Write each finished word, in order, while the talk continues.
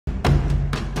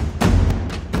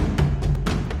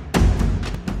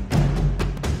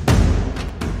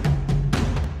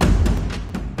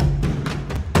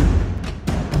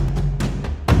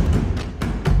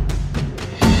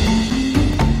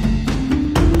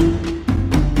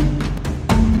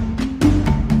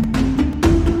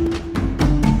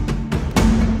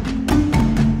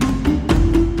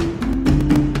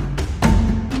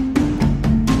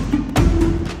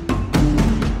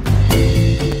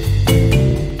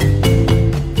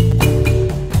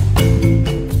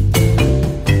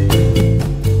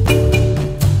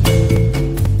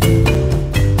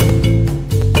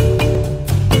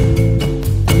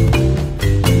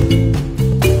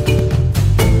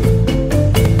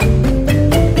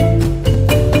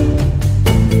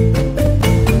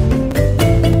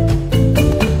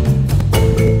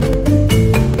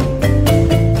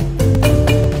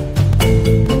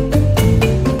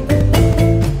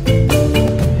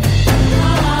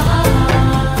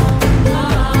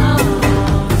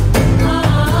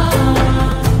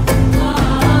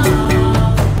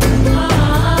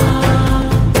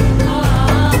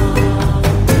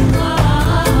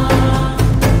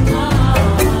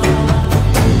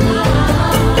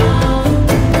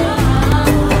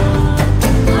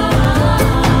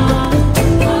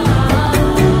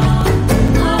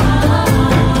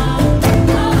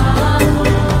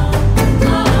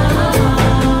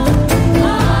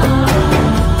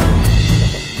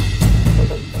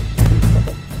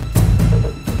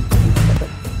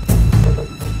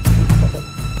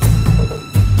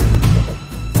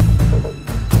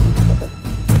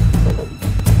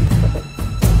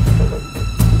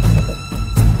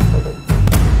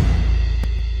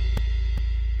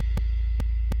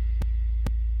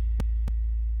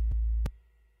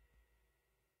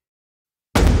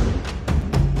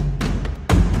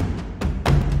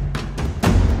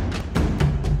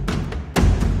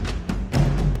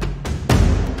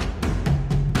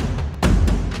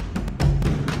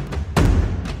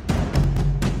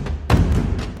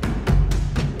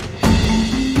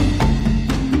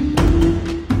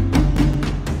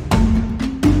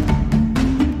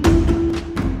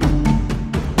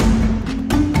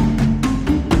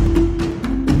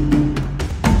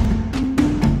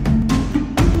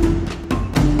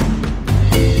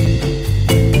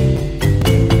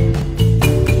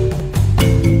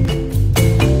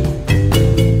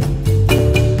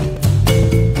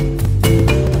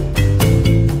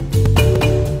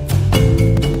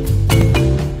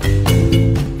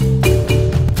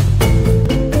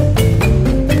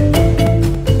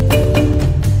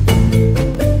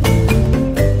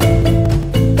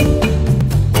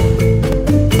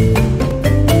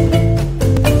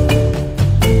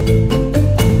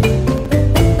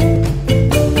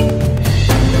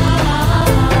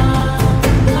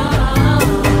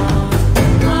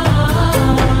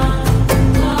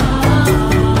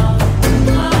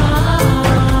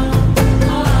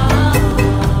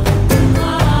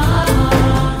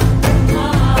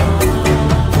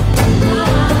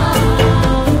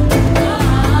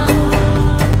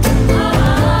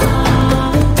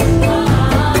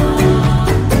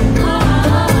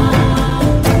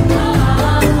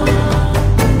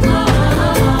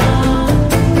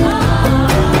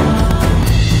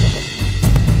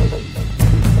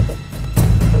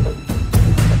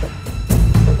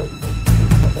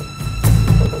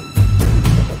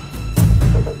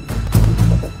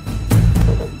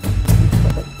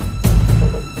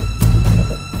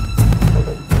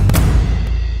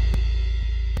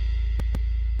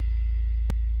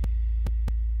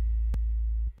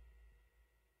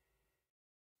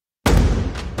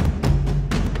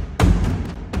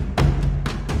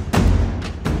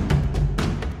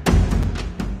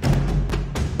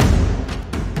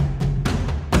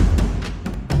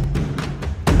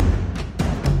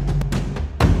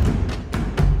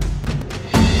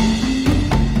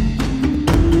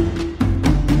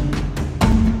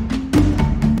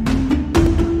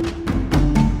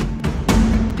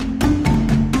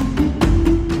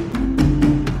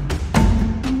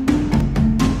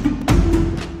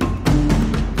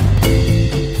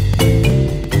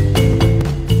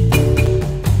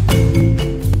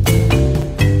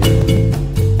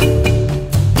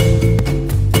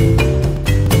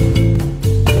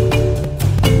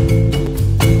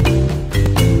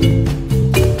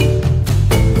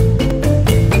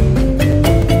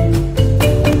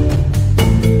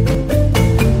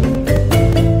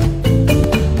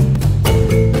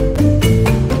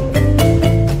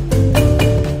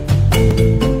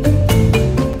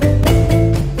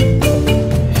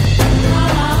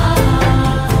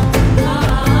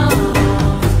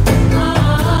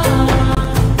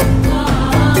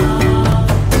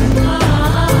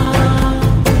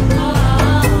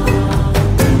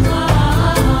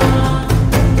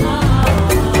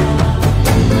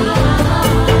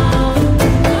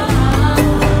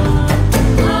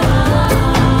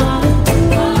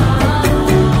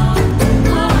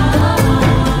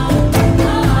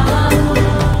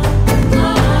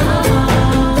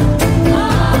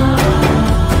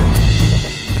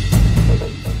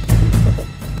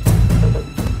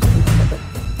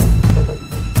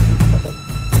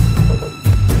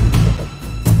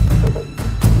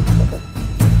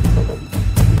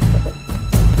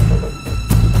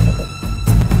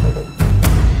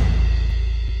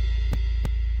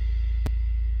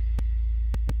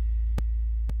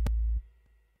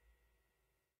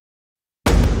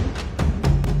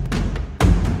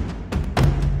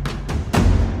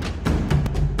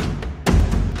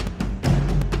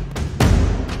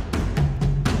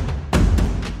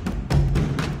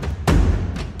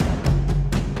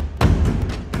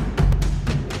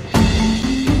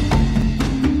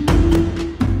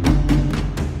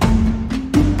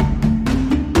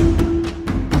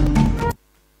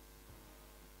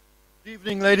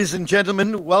evening, ladies and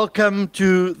gentlemen. Welcome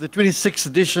to the 26th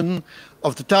edition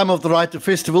of the Time of the Writer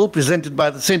Festival, presented by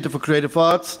the Centre for Creative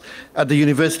Arts at the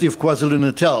University of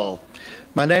KwaZulu-Natal.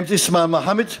 My name is Ismail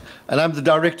Mohammed, and I'm the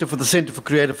Director for the Centre for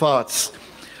Creative Arts.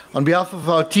 On behalf of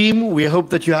our team, we hope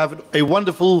that you have a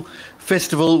wonderful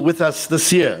festival with us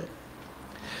this year.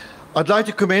 I'd like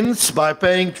to commence by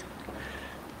paying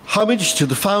homage to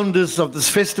the founders of this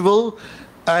festival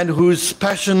and whose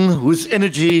passion, whose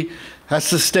energy has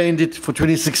sustained it for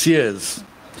 26 years.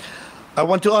 I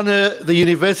want to honor the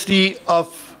University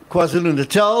of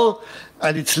KwaZulu-Natal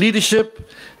and its leadership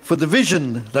for the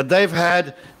vision that they've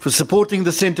had for supporting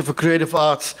the Centre for Creative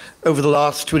Arts over the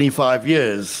last 25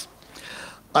 years.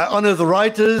 I honor the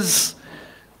writers,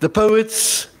 the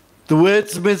poets, the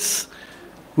wordsmiths,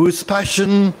 whose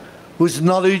passion, whose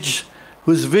knowledge,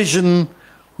 whose vision,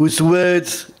 whose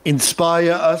words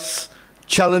inspire us,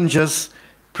 challenge us,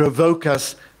 provoke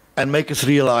us, and make us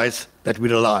realize that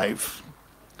we're alive.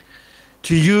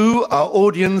 To you, our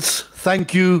audience,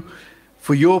 thank you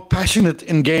for your passionate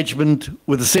engagement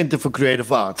with the Centre for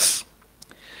Creative Arts.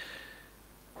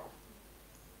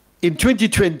 In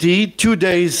 2020, 2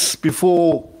 days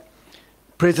before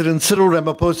President Cyril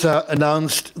Ramaphosa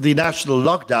announced the national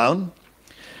lockdown,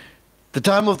 the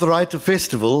Time of the Writer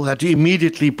Festival had to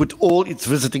immediately put all its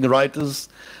visiting writers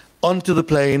onto the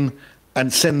plane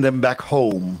and send them back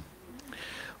home.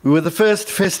 We were the first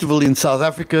festival in South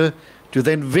Africa to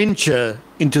then venture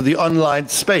into the online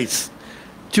space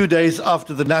 2 days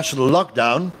after the national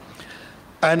lockdown,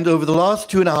 and over the last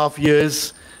 2.5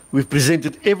 years, we've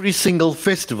presented every single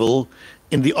festival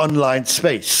in the online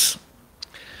space.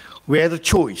 We had a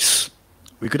choice.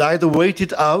 We could either wait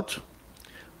it out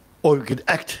or we could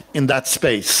act in that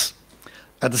space.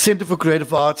 At the Centre for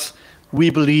Creative Arts,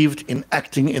 we believed in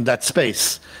acting in that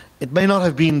space. It may not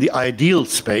have been the ideal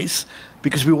space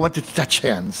because we wanted to touch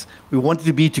hands. We wanted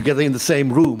to be together in the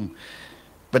same room,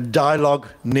 but dialogue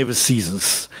never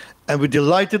ceases. And we're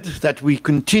delighted that we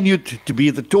continued to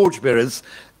be the torchbearers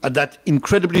at that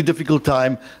incredibly difficult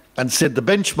time and set the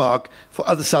benchmark for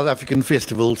other South African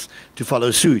festivals to follow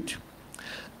suit.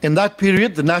 In that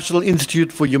period, the National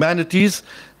Institute for Humanities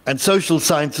and Social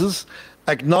Sciences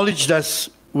acknowledged us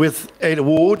with an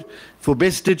award for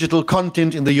Best Digital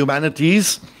Content in the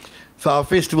Humanities for our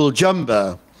festival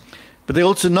Jumba, but they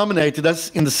also nominated us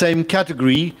in the same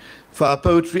category for our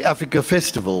Poetry Africa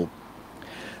Festival.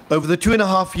 Over the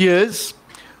 2.5 years,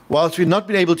 whilst we've not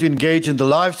been able to engage in the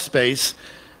live space,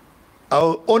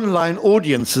 our online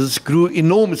audiences grew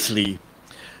enormously.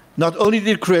 Not only did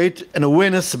it create an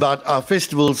awareness about our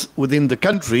festivals within the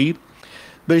country,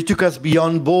 but it took us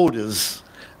beyond borders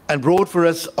and brought for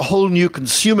us a whole new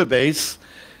consumer base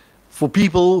for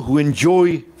people who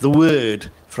enjoy the word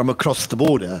from across the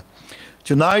border.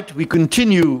 Tonight, we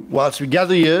continue, whilst we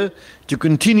gather here, to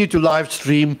continue to live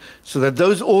stream so that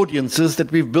those audiences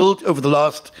that we've built over the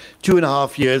last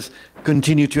 2.5 years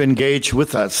continue to engage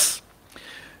with us.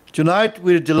 Tonight,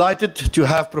 we're delighted to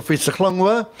have Professor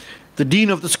Hlongwa, the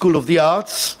Dean of the School of the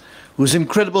Arts, whose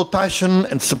incredible passion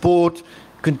and support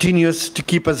continues to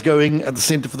keep us going at the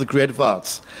Centre for the Creative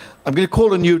Arts. I'm going to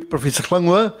call on you, Professor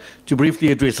Hlongwa, to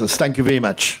briefly address us. Thank you very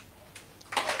much.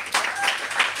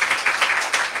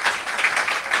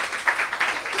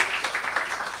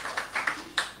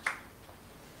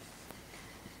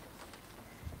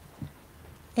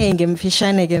 Thank you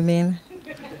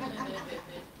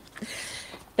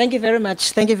very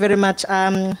much. Thank you very much,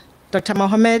 Dr.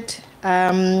 Mohammed,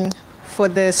 for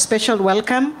the special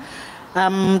welcome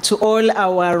to all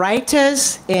our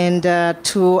writers and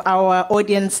to our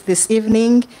audience this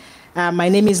evening. My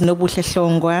name is Nobuhle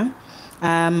Hlongwa.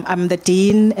 I'm the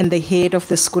Dean and the Head of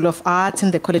the School of Arts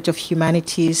and the College of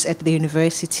Humanities at the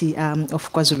University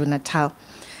of KwaZulu-Natal.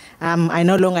 I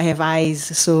no longer have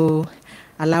eyes, so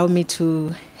allow me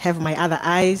to have my other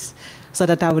eyes so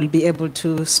that I will be able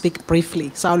to speak briefly.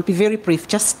 So I'll be very brief,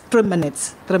 just 3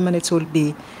 minutes. 3 minutes will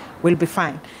be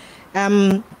fine.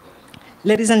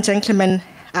 Ladies and gentlemen,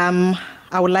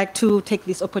 I would like to take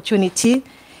this opportunity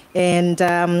and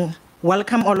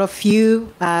welcome all of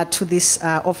you to this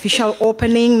official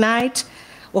opening night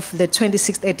of the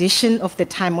 26th edition of the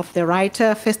Time of the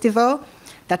Writer Festival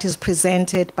that is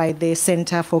presented by the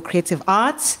Centre for Creative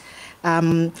Arts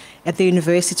at the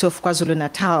University of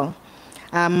KwaZulu-Natal.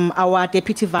 Our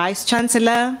Deputy Vice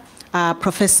Chancellor,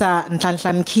 Professor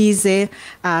Nhlanhla Mkhize,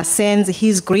 sends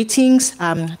his greetings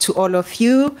to all of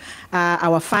you,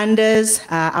 our funders,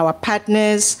 our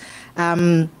partners,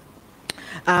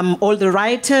 all the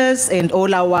writers and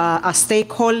all our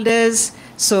stakeholders.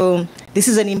 So this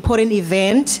is an important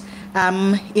event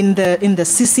in the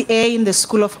CCA, in the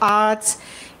School of Arts,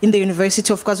 in the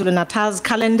University of KwaZulu-Natal's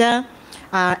calendar,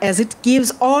 as it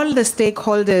gives all the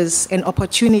stakeholders an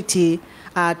opportunity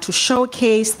to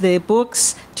showcase their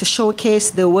books, to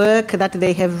showcase the work that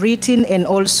they have written, and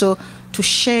also to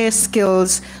share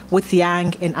skills with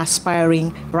young and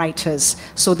aspiring writers.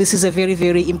 So this is a very,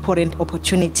 very important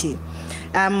opportunity.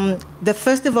 The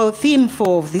festival theme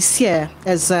for this year,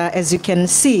 as you can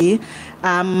see,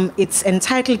 it's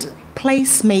entitled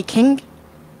Placemaking,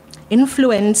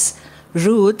 Influence,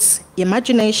 Roots,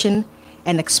 Imagination,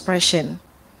 and Expression.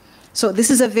 So this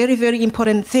is a very, very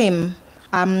important theme.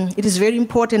 It is very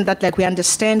important that we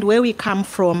understand where we come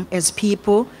from as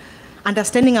people,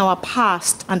 understanding our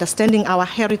past, understanding our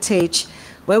heritage,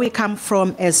 where we come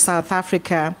from as South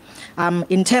Africa,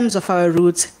 in terms of our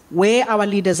roots, where our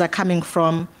leaders are coming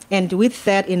from. And with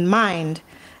that in mind,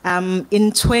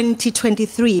 in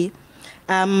 2023,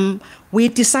 we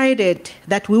decided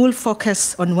that we will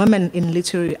focus on women in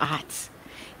literary arts.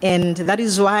 And that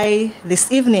is why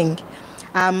this evening,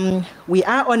 we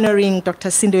are honoring Dr.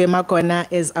 Sindiwe Magona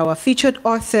as our featured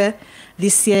author.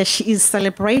 This year, she is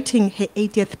celebrating her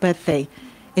 80th birthday.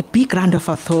 A big round of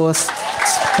applause to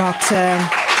Dr.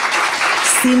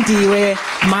 Sindiwe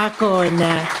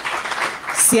Magona.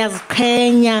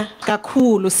 Siyaziqhenya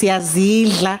kakhulu,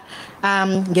 siyazidla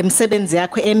ngemsebenzi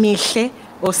yakho emihle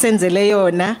osenzele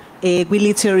yona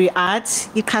kwi-literary arts.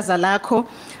 Iqhaza lakho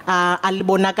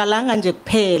alibonakalanga nje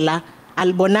kuphela,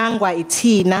 alibonangwa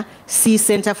ithina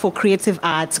si-Center for Creative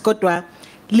Arts, kodwa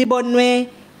libonwe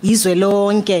izwe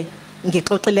lonke.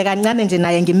 Ngixoxile kancane nje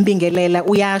naye ngimbingelela,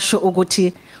 uyasho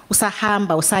ukuthi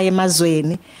usahamba usaya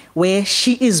emazweni, where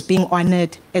she is being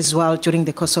honored as well during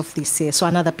the course of this year. So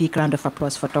another big round of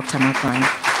applause for Dr. Magona.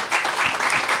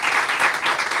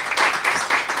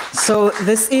 So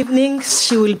this evening,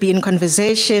 she will be in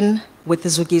conversation with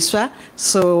Zugiswa.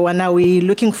 So now we're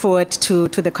looking forward to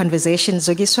the conversation,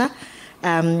 Zugiswa,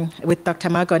 with Dr.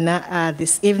 Magona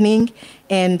this evening.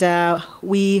 And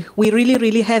we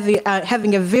really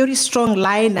having a very strong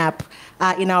lineup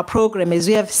in our program. As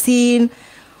we have seen,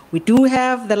 we do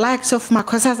have the likes of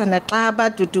Makosas and Atlaba,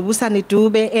 Dudubusani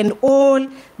Dube, and all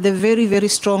the very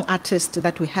strong artists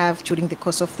that we have during the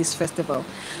course of this festival.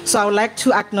 So I would like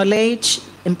to acknowledge,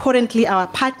 importantly, our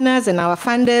partners and our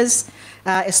funders,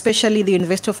 especially the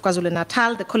University of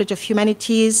KwaZulu-Natal, the College of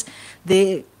Humanities,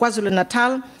 the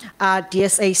KwaZulu-Natal,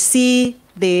 DSAC,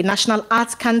 the National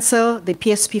Arts Council, the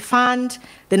PSP Fund,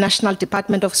 the National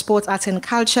Department of Sports, Arts and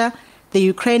Culture, the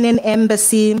Ukrainian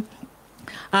Embassy,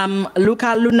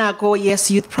 Luka Lunago, Yes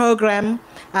Youth Program,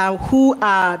 who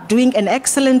are doing an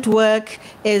excellent work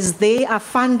as they are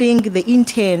funding the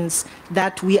interns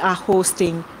that we are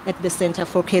hosting at the Center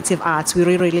for Creative Arts.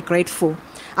 We're really grateful.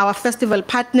 Our festival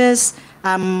partners,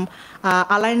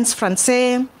 Alliance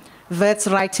Française, Wits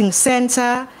Writing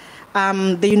Center,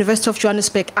 the University of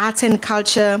Johannesburg Arts and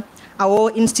Culture,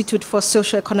 our Institute for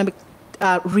Socio-Economic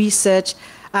Research,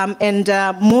 and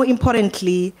more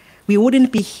importantly, we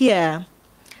wouldn't be here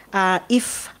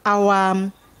if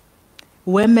our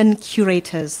women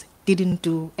curators didn't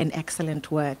do an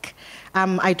excellent work.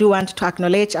 I do want to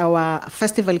acknowledge our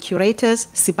festival curators,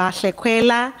 Sibahle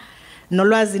Kwela,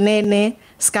 Nolwazi Nene,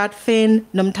 Scout Finn,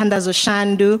 Nomthandazo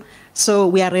Shandu. So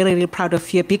we are really proud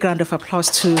of you. A big round of applause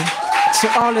to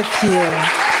all of you.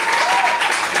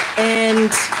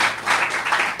 And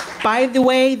by the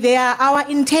way, they are our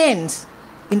interns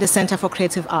in the Center for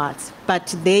Creative Arts,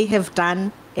 but they have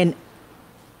done an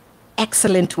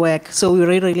excellent work. So we're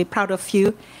really proud of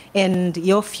you, and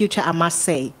your future, I must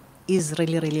say, is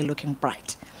really looking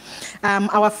bright.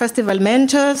 Our festival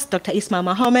mentors, Dr. Ismail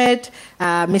Mohammed,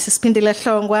 Mrs. Pindile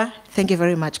Hlongwa, thank you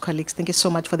very much, colleagues. Thank you so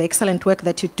much for the excellent work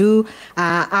that you do.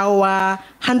 Our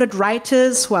 100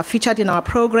 writers who are featured in our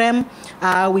program.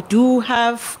 We do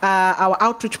have our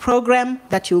outreach program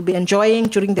that you'll be enjoying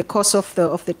during the course of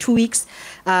the 2 weeks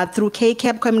through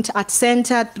KCAB Community Arts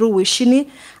Center, through Wishini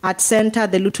Arts Center,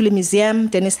 the Lutuli Museum,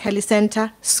 Dennis Heli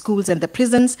Center, schools and the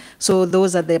prisons. So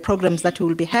those are the programs that we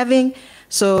will be having.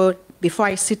 So before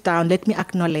I sit down, let me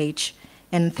acknowledge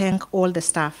and thank all the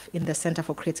staff in the Center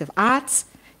for Creative Arts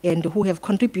and who have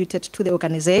contributed to the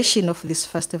organization of this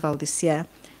festival this year.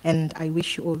 And I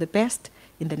wish you all the best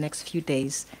in the next few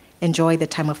days. Enjoy the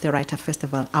time of the Writer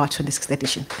Festival, our 26th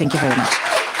edition. Thank you very much.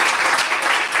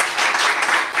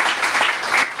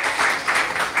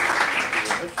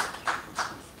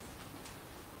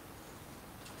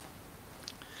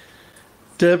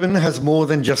 Durban has more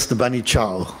than just the bunny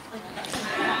chow.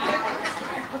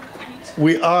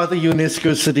 We are the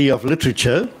UNESCO City of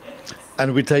Literature,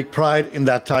 and we take pride in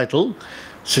that title.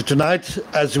 So tonight,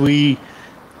 as we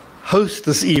host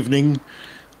this evening,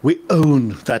 We own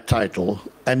that title,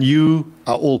 and you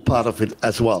are all part of it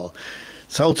as well.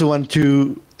 So I also want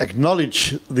to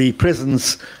acknowledge the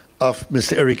presence of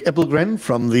Mr. Eric Eppelgren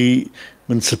from the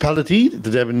municipality, the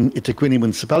Durban eThekwini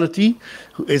municipality,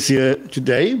 who is here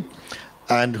today,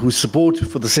 and whose support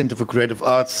for the Center for Creative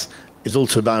Arts is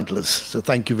also boundless. So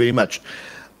thank you very much.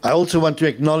 I also want to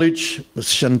acknowledge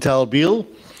Ms. Chantal Beale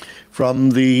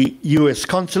from the US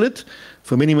Consulate.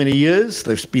 For many, many years,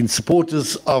 they've been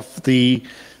supporters of the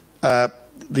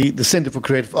Center for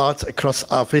Creative Arts across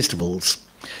our festivals.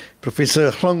 Professor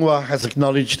Hlongwa has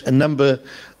acknowledged a number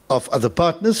of other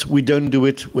partners. We don't do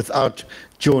it without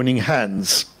joining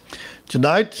hands.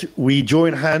 Tonight, we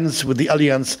join hands with the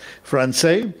Alliance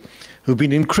Française, who've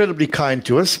been incredibly kind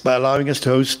to us by allowing us to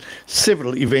host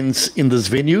several events in this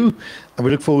venue, and we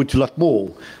look forward to a lot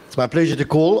more. It's my pleasure to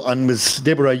call on Ms.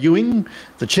 Deborah Ewing,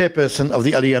 the chairperson of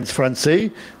the Alliance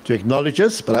Française, to acknowledge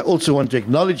us, but I also want to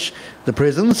acknowledge the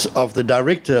presence of the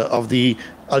director of the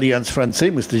Alliance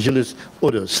Française, Mr. Gilles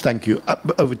Odos. Thank you.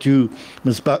 Over to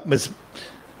Ms.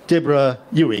 Deborah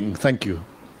Ewing. Thank you.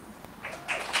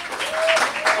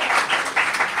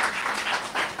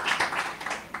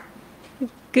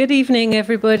 Good evening,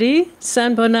 everybody.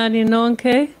 Sanbonani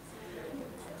nonke.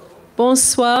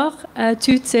 Bonsoir à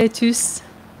toutes et tous.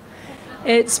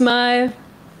 It's my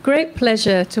great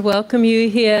pleasure to welcome you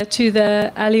here to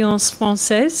the Alliance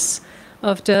Française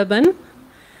of Durban.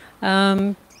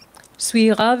 Je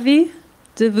suis ravie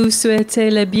de vous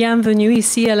souhaiter la bienvenue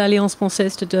ici à l'Alliance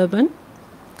Française de Durban.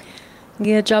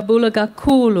 Ngiyajabula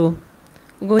kakhulu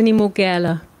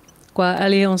ukunimukela kwa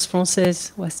Alliance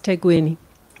Française waseThekwini.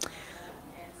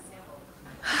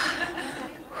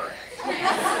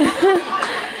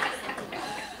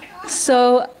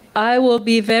 So I will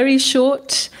be very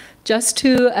short, just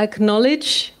to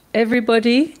acknowledge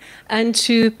everybody and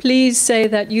to please say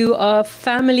that you are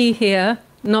family here,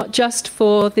 not just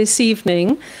for this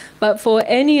evening, but for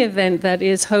any event that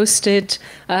is hosted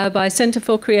by Center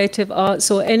for Creative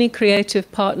Arts or any creative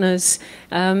partners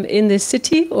in this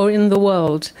city or in the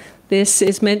world. This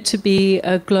is meant to be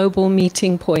a global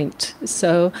meeting point.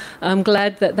 So I'm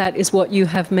glad that that is what you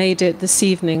have made it this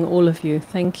evening, all of you.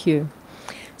 Thank you.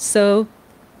 So,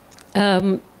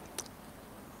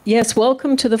 yes,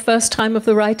 welcome to the first time of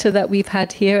the writer that we've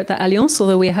had here at the Alliance,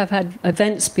 although we have had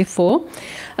events before.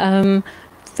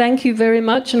 Thank you very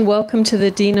much and welcome to the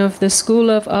Dean of the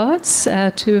School of Arts,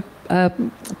 to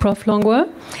Prof. Hlongwa,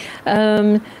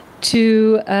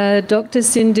 to Dr.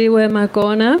 Sindiwe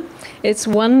Magona. It's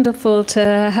wonderful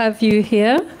to have you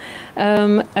here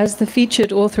as the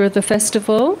featured author of the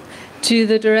festival. To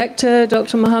the director,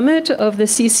 Dr. Mohammed of the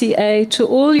CCA, to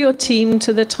all your team,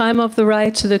 to the Time of the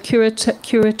Right, to the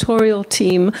curatorial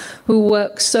team who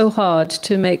work so hard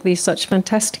to make these such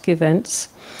fantastic events,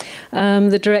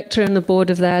 the director and the board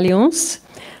of the Alliance,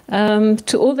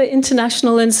 to all the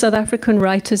international and South African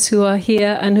writers who are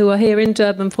here and who are here in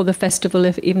Durban for the festival,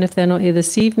 even if they're not here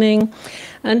this evening,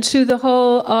 and to the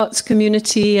whole arts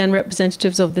community and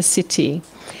representatives of the city.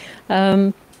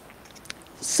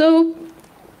 So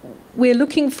we're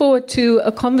looking forward to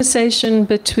a conversation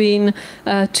between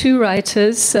two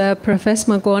writers,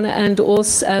 Professor Magona and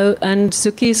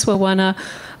Zuki Swawana.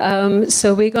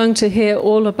 So we're going to hear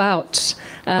all about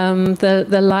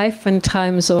the life and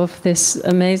times of this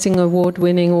amazing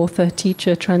award-winning author,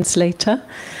 teacher, translator.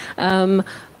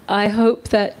 I hope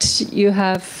that you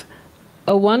have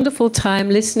a wonderful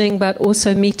time listening, but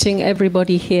also meeting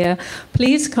everybody here.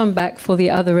 Please come back for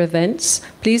the other events.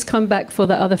 Please come back for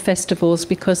the other festivals,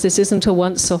 because this isn't a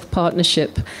once-off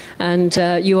partnership, and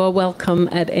you are welcome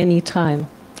at any time.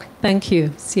 Thank you.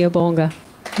 Siyabonga.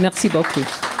 Merci beaucoup.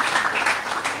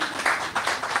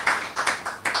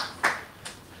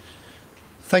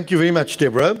 Thank you very much,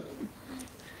 Deborah.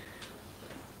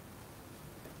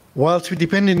 Whilst we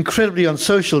depend incredibly on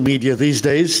social media these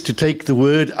days to take the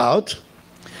word out,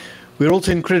 we're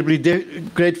also incredibly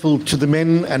grateful to the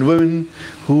men and women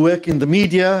who work in the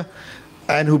media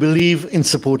and who believe in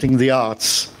supporting the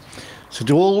arts. So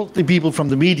to all the people from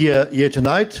the media here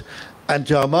tonight, and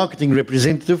to our marketing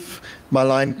representative,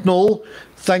 Marlene Knoll,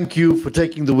 thank you for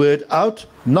taking the word out,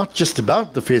 not just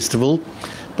about the festival,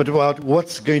 but about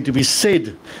what's going to be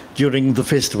said during the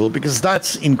festival, because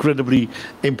that's incredibly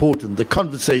important, the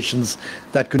conversations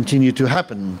that continue to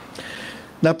happen.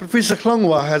 Now, Professor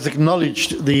Hlongwa has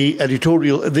acknowledged the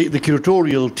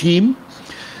curatorial team,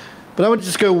 but I want to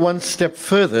just go one step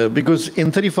further, because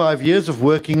in 35 years of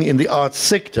working in the arts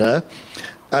sector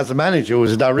as a manager or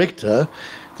as a director,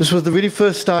 this was the very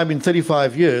first time in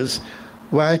 35 years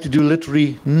where I had to do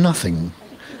literally nothing,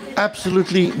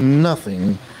 absolutely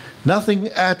nothing, Nothing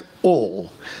at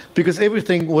all, because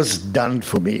everything was done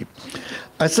for me.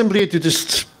 I simply had to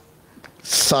just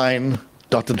sign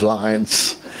dotted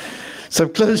lines. So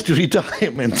I'm close to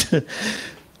retirement.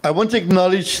 I want to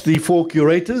acknowledge the 4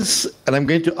 curators, and I'm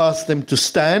going to ask them to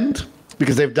stand,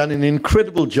 because they've done an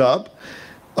incredible job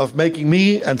of making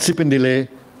me and Sipindile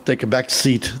take a back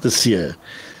seat this year.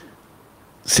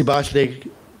 Sibashle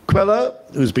Kwela,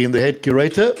 who's been the head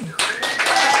curator.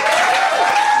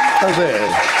 Oh,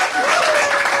 there.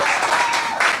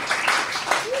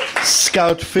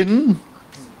 Scout Finn.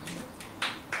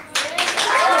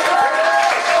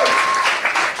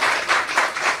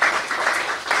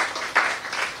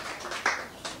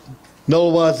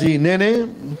 Nolwazi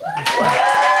Nene.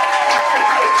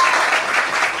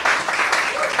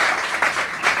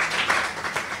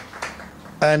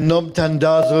 And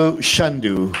Nomtandazo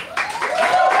Shandu.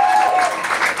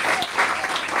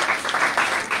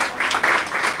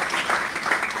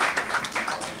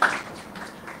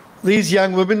 These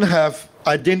young women have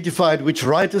identified which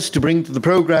writers to bring to the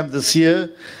program this year.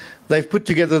 They've put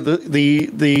together the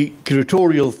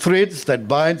curatorial threads that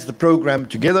binds the program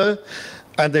together,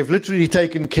 and they've literally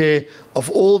taken care of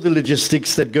all the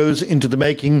logistics that goes into the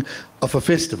making of a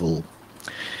festival.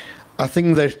 I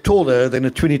think they're taller than a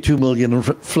 22 million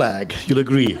flag. You'll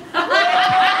agree.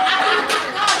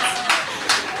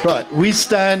 Right, we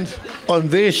stand on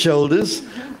their shoulders,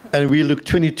 and we look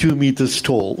 22 meters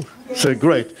tall. So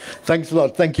great. Thanks a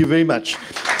lot. Thank you very much.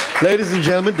 Ladies and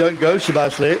gentlemen, don't go,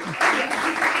 Shabashle.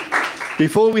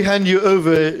 Before we hand you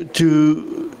over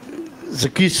to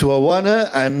Zukiswa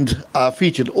Wana and our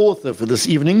featured author for this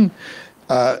evening,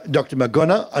 Dr.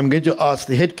 Magona, I'm going to ask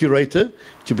the head curator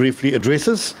to briefly address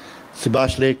us,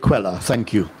 Sibashle Kwela.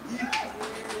 Thank you.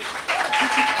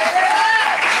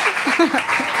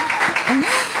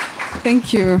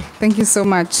 Thank you. Thank you so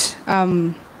much.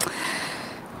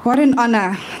 What an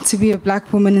honor to be a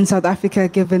black woman in South Africa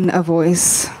given a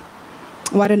voice.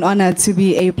 What an honor to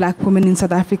be a black woman in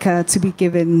South Africa to be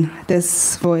given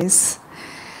this voice.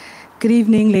 Good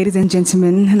evening, ladies and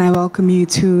gentlemen, and I welcome you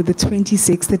to the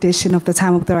 26th edition of the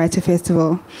Time of the Writer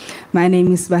Festival. My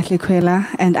name is Sibashle Kwela,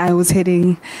 and I was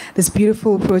heading this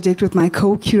beautiful project with my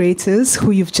co-curators, who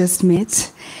you've just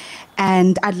met.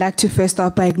 And I'd like to first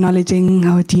start by acknowledging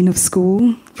our Dean of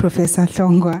School, Professor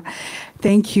Hlongwa.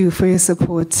 Thank you for your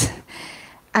support.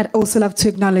 I'd also love to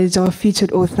acknowledge our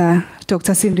featured author,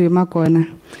 Dr. Sindiwe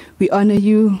Magona. We honor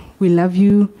you, we love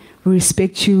you, we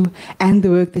respect you, and the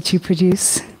work that you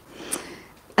produce.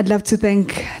 I'd love to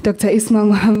thank Dr. Ismail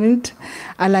Mohammed.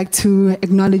 I'd like to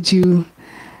acknowledge you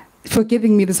for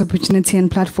giving me this opportunity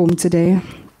and platform today.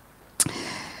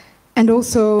 And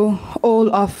also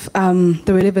all of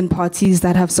the relevant parties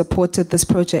that have supported this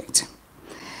project.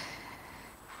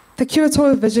 The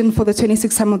curatorial vision for the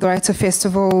 26th Time of the Writer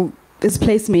Festival is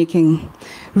placemaking,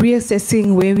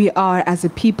 reassessing where we are as a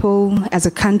people, as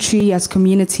a country, as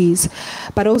communities,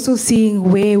 but also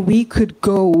seeing where we could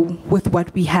go with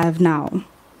what we have now.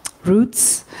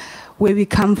 Roots, where we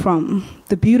come from,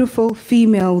 the beautiful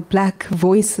female black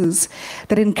voices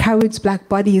that encourage black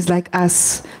bodies like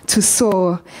us to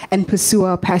soar and pursue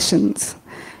our passions.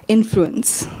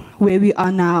 Influence, where we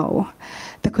are now,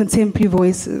 the contemporary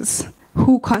voices,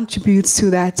 who contributes to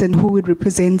that and who it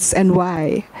represents and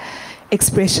why.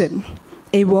 Expression,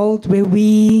 a world where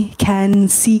we can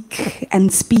seek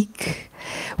and speak,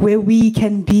 where we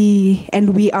can be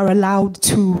and we are allowed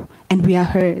to and we are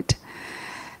heard.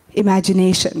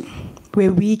 Imagination,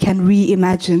 where we can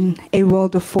reimagine a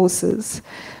world of forces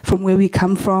from where we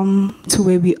come from to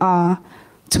where we are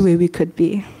to where we could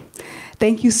be.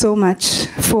 Thank you so much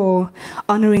for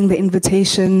honoring the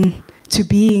invitation to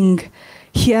being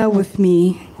here with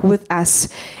me, with us,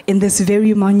 in this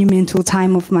very monumental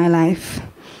time of my life.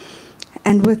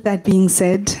 And with that being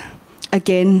said,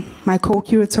 again, my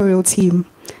co-curatorial team,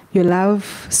 your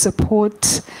love,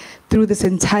 support through this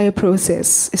entire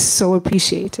process is so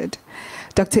appreciated.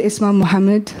 Dr. Ismail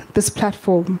Mohammed, this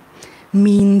platform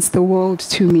means the world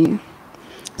to me.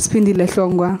 Sipindile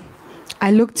Hlongwa,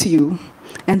 I look to you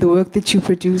and the work that you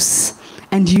produce,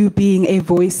 and you being a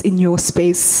voice in your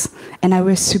space, and I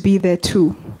wish to be there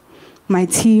too. My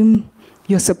team,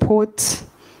 your support,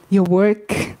 your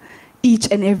work, each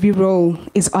and every role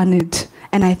is honored,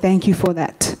 and I thank you for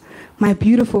that. My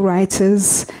beautiful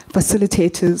writers,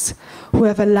 facilitators, who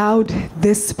have allowed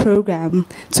this program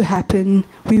to happen,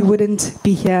 we wouldn't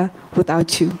be here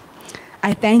without you.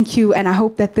 I thank you, and I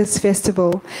hope that this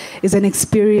festival is an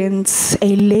experience,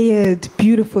 a layered,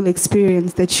 beautiful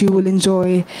experience that you will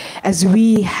enjoy, as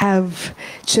we have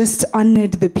just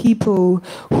honored the people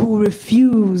who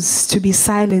refuse to be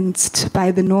silenced by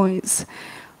the noise.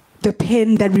 the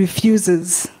pen that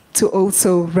refuses to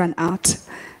also run out.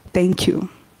 Thank you.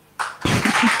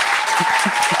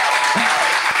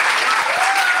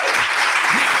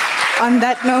 On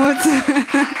that note,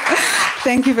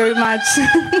 thank you very much.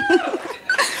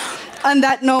 On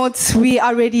that note, we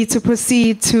are ready to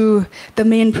proceed to the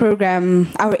main program,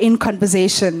 our In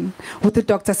Conversation with the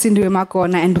Dr. Sindiwe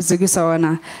Magona and Dr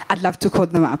Sawana. I'd love to call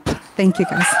them up. Thank you,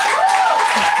 guys.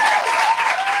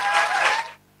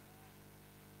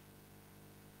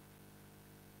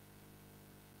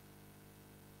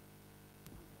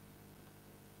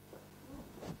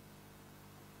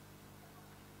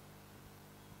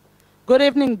 Good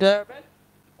evening, Durban.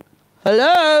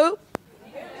 Hello?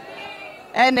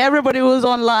 And everybody who's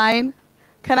online,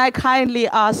 can I kindly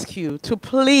ask you to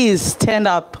please stand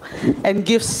up and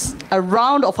give a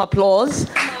round of applause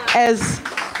as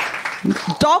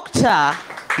Dr.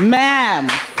 Ma'am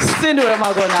Sindiwe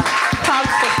Magona comes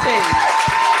to stage.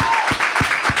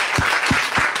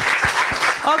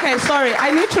 Okay, sorry,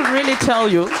 I need to really tell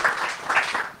you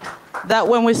that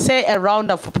when we say a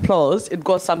round of applause, it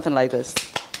goes something like this.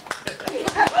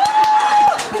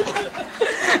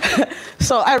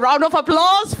 So a round of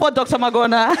applause for Dr.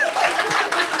 Magona.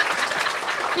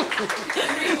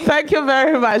 Thank you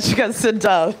very much. You can sit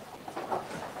down.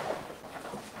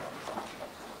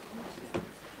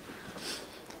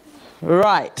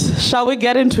 Right, shall we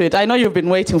get into it? I know you've been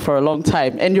waiting for a long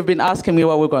time and you've been asking me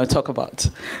what we're going to talk about.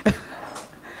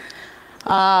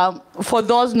 For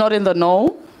those not in the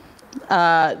know,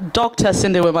 Dr.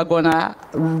 Sindiwe Magona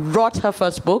wrote her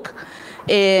first book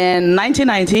in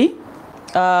 1990,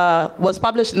 was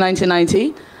published in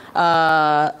 1990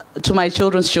 to my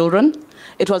children's children.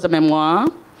 It was a memoir.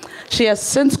 She has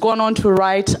since gone on to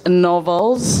write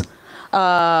novels,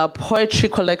 poetry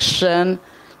collection,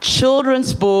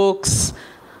 children's books.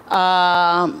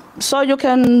 So you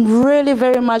can really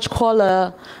very much call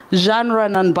her genre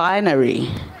non-binary.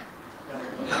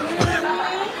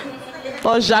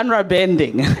 Or genre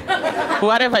bending,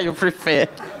 whatever you prefer.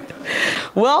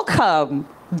 Welcome,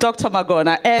 Dr.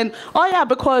 Magona. And, oh yeah,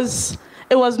 because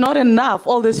it was not enough,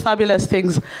 all these fabulous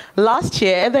things. Last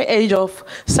year, at the age of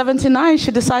 79,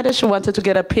 she decided she wanted to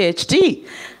get a PhD.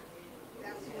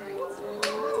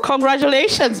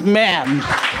 Congratulations, ma'am.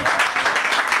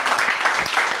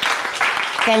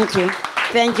 Thank you.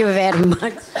 Thank you very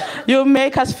much. You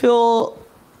make us feel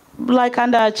like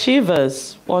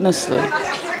underachievers, honestly.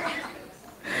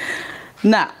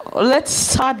 Now, let's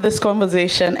start this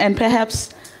conversation and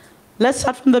perhaps let's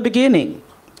start from the beginning.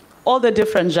 All the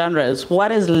different genres,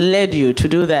 what has led you to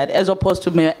do that as opposed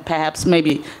to perhaps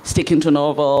maybe sticking to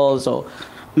novels or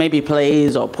maybe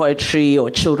plays or poetry or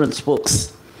children's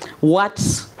books?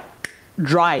 What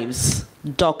drives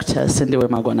Dr. Sindiwe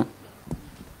Magona?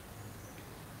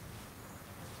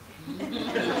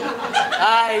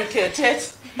 I get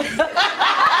it.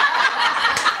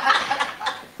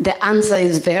 The answer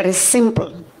is very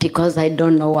simple, because I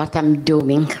don't know what I'm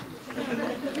doing.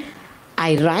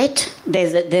 I write,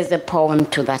 there's a poem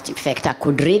to that effect. I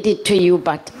could read it to you,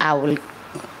 but I will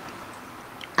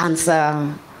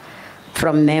answer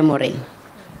from memory.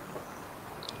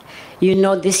 You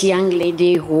know this young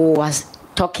lady who was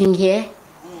talking here?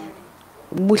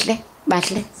 Buhle?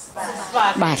 Bahle?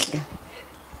 Bahle.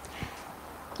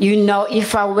 You know,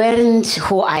 if I weren't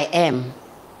who I am,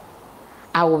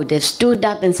 I would have stood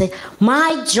up and said,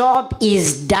 my job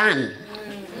is done.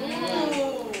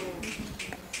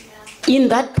 In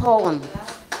that poem,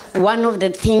 one of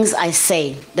the things I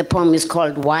say, the poem is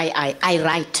called Why I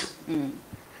Write.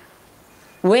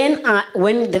 When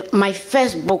my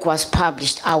first book was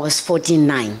published, I was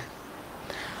 49.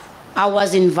 I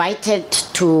was invited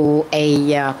to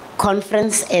a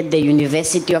conference at the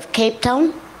University of Cape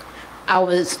Town. I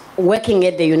was working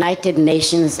at the United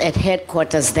Nations at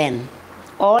headquarters then,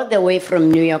 all the way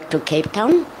from New York to Cape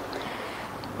Town.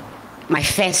 My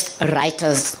first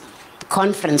writers'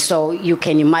 conference, so you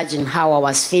can imagine how I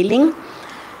was feeling.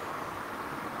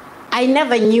 I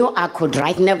never knew I could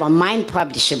write, never mind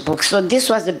publish a book. So this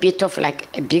was a bit of like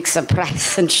a big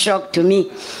surprise and shock to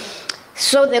me.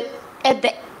 So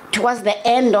towards the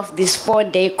end of this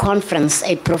 4-day conference,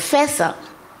 a professor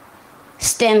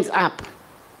stands up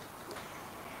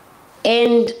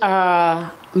and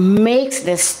makes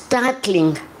the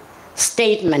startling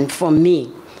statement for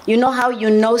me. You know how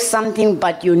you know something,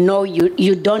 but you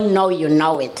don't know you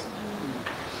know it.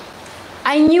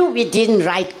 I knew we didn't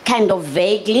write, kind of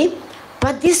vaguely,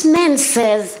 but this man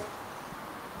says,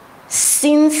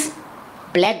 since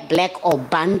black or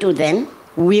Bantu then,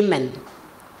 women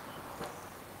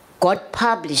got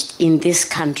published in this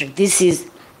country, this is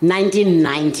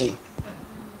 1990.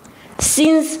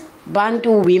 Since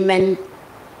Bantu women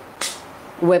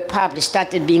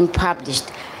started being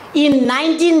published. In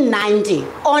 1990,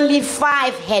 only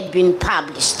 5 had been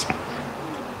published.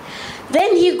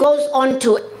 Then he goes on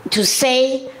to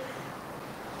say,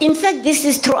 in fact, this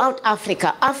is throughout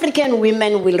Africa. African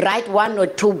women will write 1 or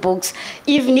 2 books.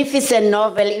 Even if it's a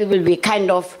novel, it will be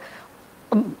kind of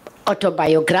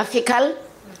autobiographical.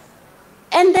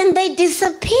 And then they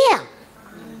disappear.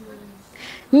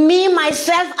 Me,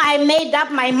 myself, I made up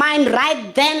my mind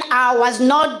right then I was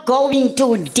not going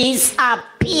to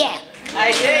disappear.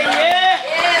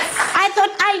 Yes. I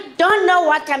thought, I don't know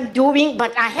what I'm doing,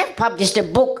 but I have published a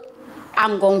book.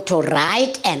 I'm going to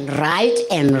write and write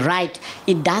and write.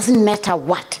 It doesn't matter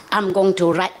what. I'm going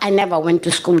to write. I never went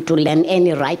to school to learn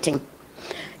any writing.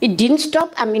 It didn't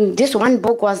stop. I mean, this one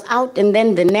book was out, and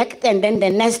then the next, and then the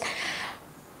next.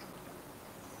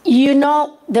 You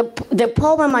know, the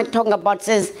poem I'm talking about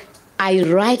says, I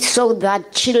write so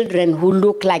that children who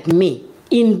look like me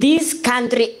in this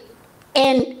country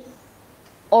and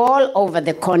all over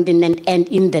the continent and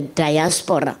in the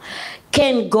diaspora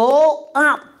can grow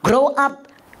up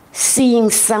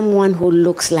seeing someone who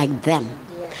looks like them,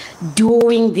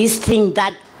 doing this thing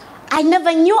that I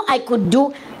never knew I could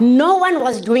do. No one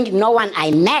was doing it, no one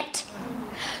I met.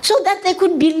 So that they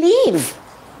could believe.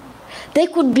 They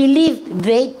could believe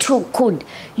they too could.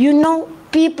 You know,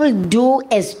 people do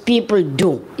as people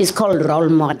do. It's called role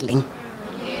modeling.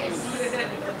 Yes.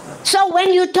 So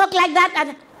when you talk like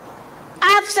that,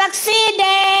 I've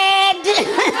succeeded.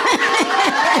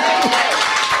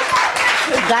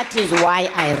 That is why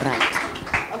I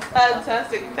write.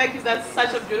 Fantastic. Thank you. That's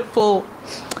such a beautiful,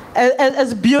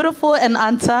 as beautiful an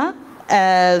answer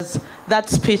as that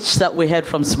speech that we had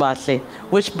from Smartly,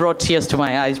 which brought tears to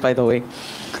my eyes, by the way.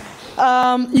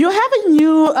 You have a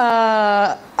new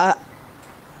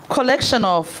collection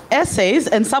of essays,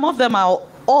 and some of them are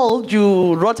old.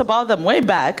 You wrote about them way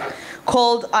back,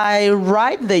 called I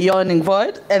Write the Yawning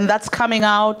Void, and that's coming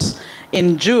out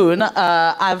in June.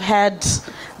 I've had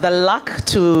the luck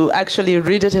to actually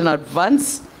read it in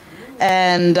advance,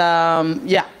 and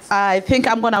yeah, I think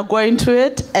I'm going to go into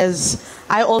it as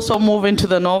I also move into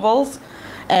the novels,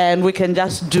 and we can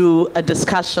just do a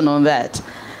discussion on that.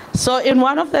 So in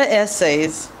one of the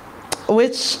essays,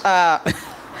 which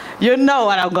you know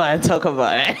what I'm going to talk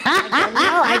about.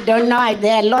 I don't know.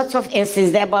 There are lots of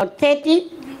essays. There are about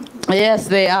 30. Yes,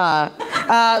 they are.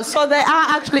 So there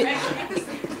are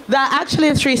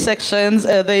actually 3 sections.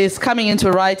 There's coming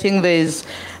into writing. There's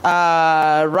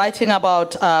writing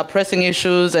about pressing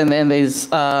issues, and then there's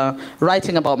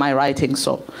writing about my writing.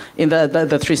 So in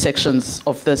the 3 sections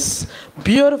of this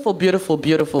beautiful, beautiful,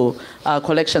 beautiful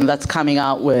collection that's coming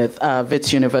out with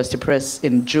Wits University Press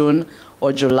in June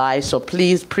or July. So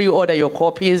please pre-order your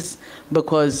copies,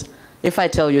 because if I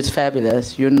tell you it's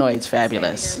fabulous, you know it's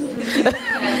fabulous.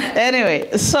 Anyway,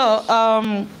 so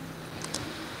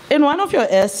in one of your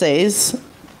essays,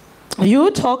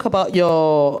 you talk about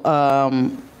your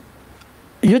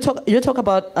you talk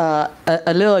about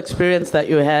a little experience that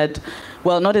you had.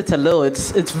 Well, not it's a little.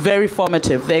 It's very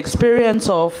formative. The experience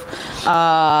of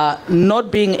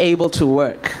not being able to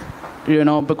work, you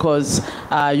know, because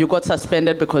you got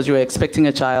suspended because you were expecting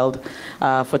a child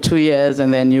for 2 years,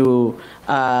 and then you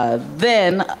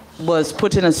then was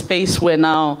put in a space where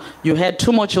now you had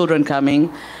 2 more children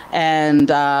coming, and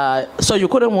so you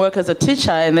couldn't work as a teacher,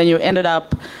 and then you ended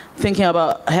up thinking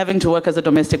about having to work as a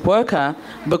domestic worker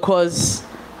because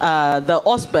the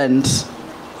husband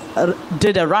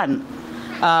did a run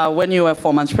when you were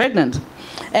 4 months pregnant.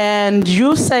 And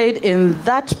you said in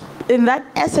that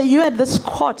essay, you had this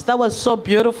quote that was so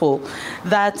beautiful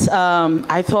that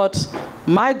I thought,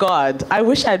 my God, I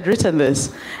wish I'd written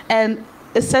this. And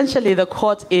essentially the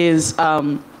quote is,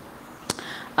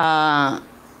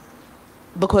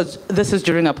 because this is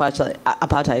during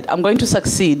apartheid, I'm going to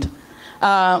succeed.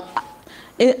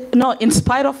 No, in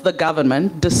spite of the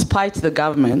government, despite the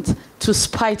government, to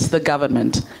spite the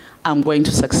government, I'm going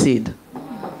to succeed.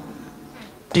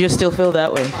 Do you still feel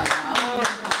that way?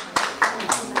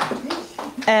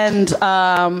 And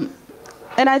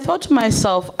I thought to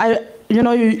myself,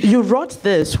 you wrote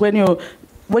this when you were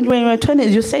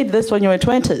 20s. You said this when you were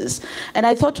 20s, and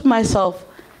I thought to myself,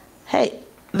 hey,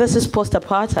 this is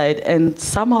post-apartheid, and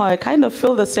somehow I kind of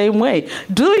feel the same way.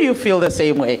 Do you feel the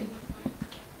same way?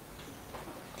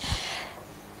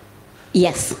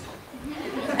 Yes,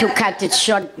 to cut it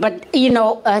short. But you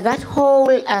know, that whole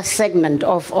segment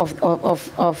of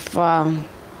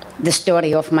the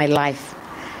story of my life,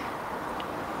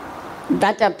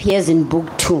 that appears in book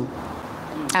 2.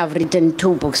 I've written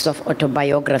 2 books of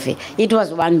autobiography. It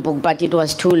was 1 book, but it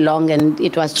was too long and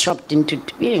it was chopped into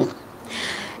 2.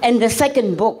 And the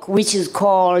second book, which is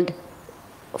called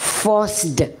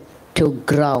Forced to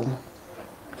Grow,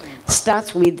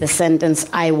 starts with the sentence,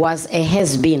 I was a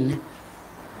has-been,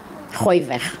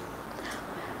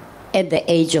 at the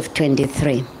age of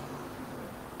 23.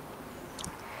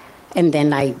 And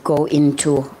then I go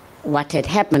into what had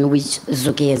happened, which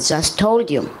Zuki has just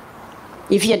told you.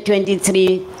 If you're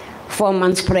 23, 4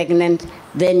 months pregnant,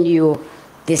 then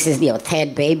this is your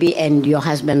third baby and your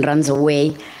husband runs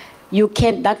away. You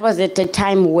can't, that was at a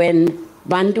time when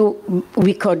Bantu,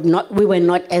 we were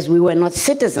not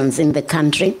citizens in the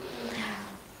country.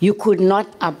 You could not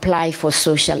apply for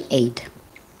social aid.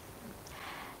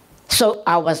 So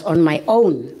I was on my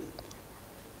own.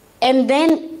 And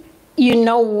then,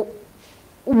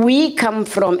 we come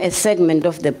from a segment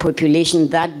of the population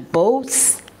that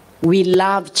both, we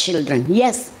love children.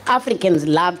 Yes, Africans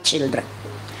love children.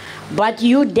 But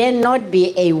you dare not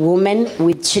be a woman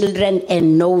with children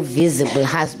and no visible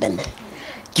husband.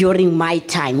 During my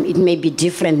time, it may be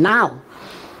different now.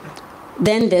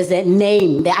 Then there's a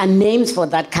name, there are names for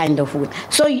that kind of woman.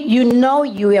 So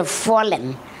you have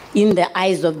fallen in the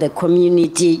eyes of the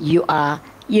community. You are,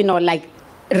 like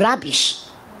rubbish.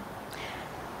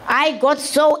 I got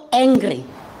so angry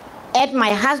at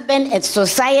my husband, at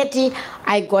society.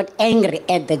 I got angry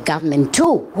at the government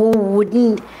too, who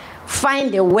wouldn't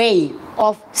find a way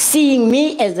of seeing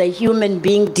me as a human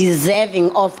being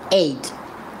deserving of aid.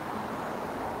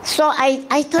 So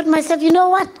I thought myself, you know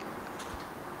what?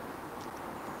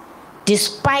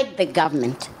 Despite the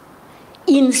government,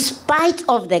 in spite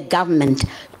of the government,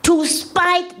 to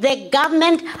spite the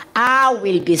government, I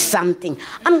will be something.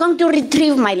 I'm going to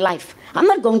retrieve my life. I'm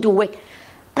not going to wait.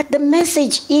 But the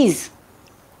message is,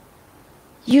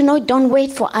 don't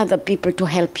wait for other people to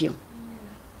help you.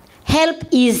 Help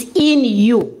is in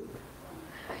you.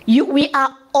 We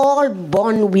are all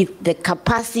born with the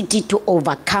capacity to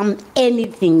overcome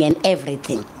anything and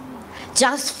everything.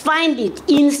 Just find it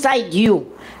inside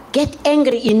you. Get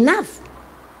angry enough.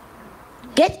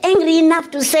 Get angry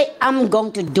enough to say, I'm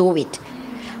going to do it.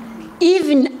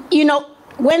 Even,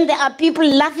 when there are people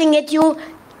laughing at you,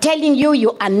 telling you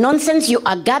you are nonsense, you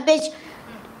are garbage,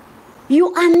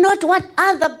 you are not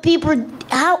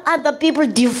how other people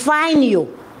define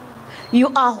you.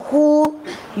 You are who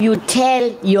you tell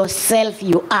yourself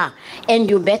you are. And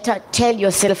you better tell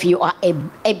yourself you are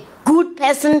a good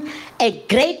person, a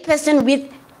great person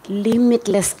with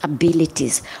limitless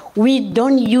abilities. We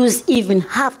don't use even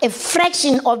half, a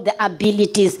fraction of the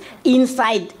abilities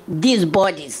inside these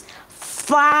bodies.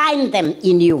 Find them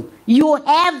in you. You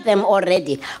have them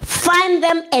already. Find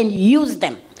them and use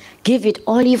them. Give it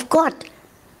all you've got.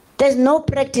 There's no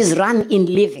practice run in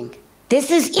living. This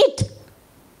is it.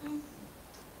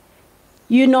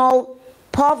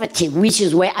 Poverty, which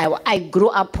is where I grew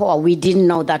up poor. We didn't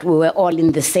know that we were all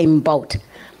in the same boat.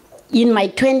 In my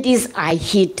 20s, I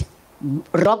hit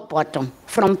rock bottom,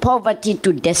 from poverty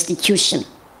to destitution.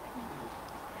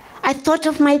 I thought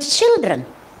of my children.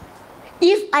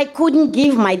 If I couldn't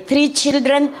give my 3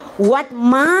 children what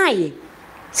my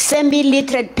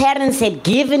semi-literate parents had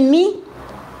given me,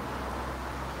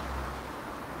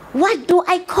 what do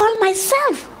I call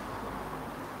myself?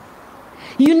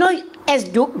 As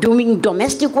doing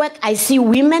domestic work, I see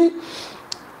women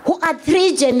who are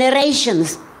 3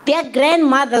 generations. Their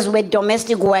grandmothers were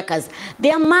domestic workers.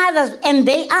 Their mothers, and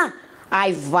they are.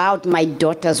 I vowed my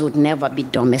daughters would never be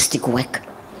domestic work.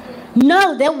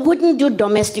 No, they wouldn't do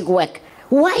domestic work.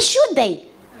 Why should they?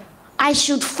 I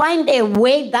should find a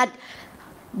way that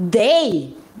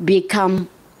they become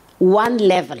one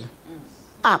level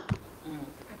up.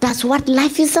 That's what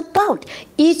life is about.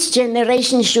 Each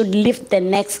generation should lift the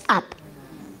next up,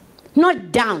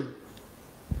 not down.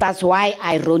 That's why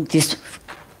I wrote this.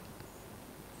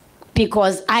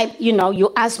 Because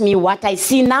you ask me what I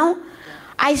see now.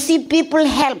 I see people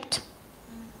helped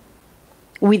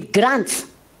with grants.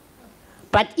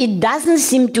 But it doesn't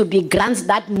seem to be grants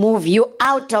that move you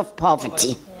out of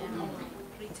poverty.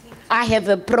 I have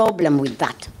a problem with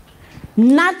that.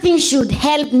 Nothing should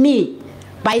help me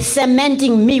by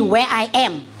cementing me where I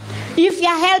am. If you're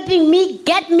helping me,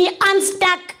 get me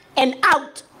unstuck and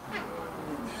out.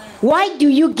 Why do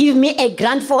you give me a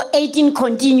grant for 18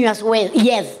 continuous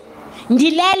years?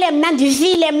 Ndilele mna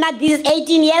ndifile mna these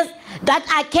 18 years that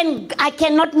I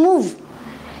cannot move.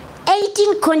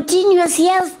 18 continuous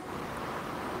years.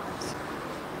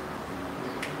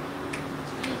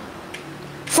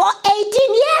 For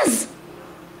 18 years.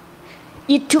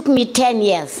 It took me 10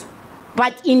 years.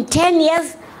 But in 10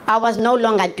 years, I was no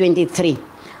longer 23.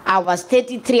 I was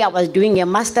 33. I was doing a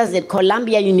master's at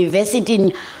Columbia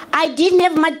University. I didn't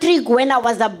have matric when I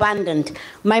was abandoned.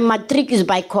 My matric is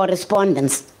by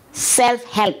correspondence,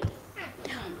 self-help.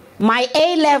 My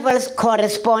A-levels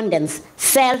correspondence,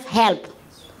 self-help.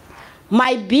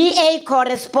 My BA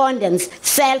correspondence,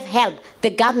 self-help. The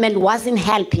government wasn't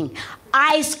helping.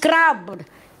 I scrubbed.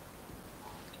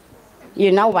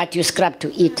 You know what you scrub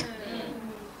to eat?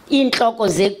 Intloko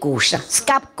zegusha,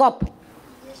 scab cop.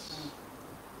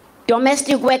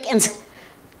 Domestic work, and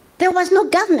there was no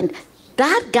government.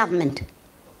 That government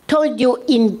told you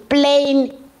in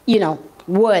plain,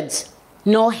 words,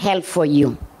 no help for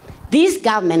you. This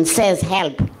government says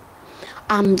help.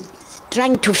 I'm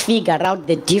trying to figure out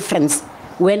the difference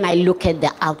when I look at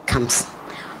the outcomes.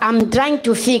 I'm trying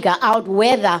to figure out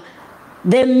whether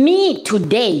the me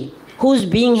today, who's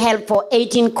being helped for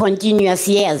 18 continuous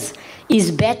years, is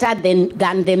better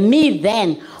than the me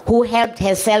then, who helped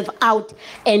herself out,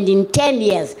 and in 10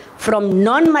 years, from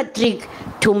non-matric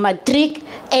to matric,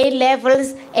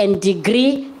 A-levels and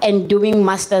degree, and doing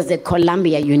masters at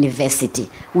Columbia University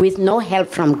with no help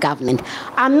from government.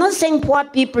 I'm not saying poor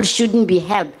people shouldn't be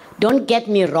helped. Don't get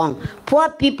me wrong. Poor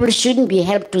people shouldn't be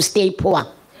helped to stay poor.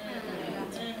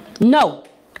 No,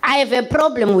 I have a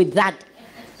problem with that.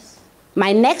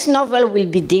 My next novel will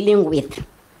be dealing with.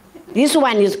 This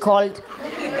one is called,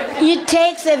 It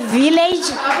Takes a Village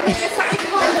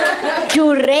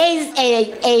to Raise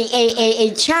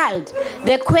a Child.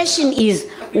 The question is,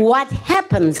 what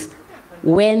happens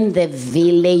when the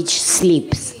village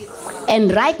sleeps?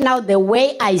 And right now, the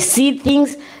way I see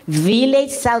things,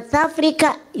 village South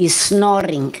Africa is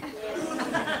snoring.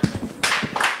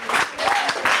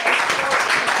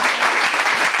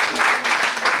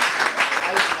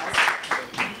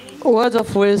 Words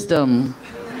of wisdom.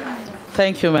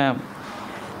 Thank you, ma'am.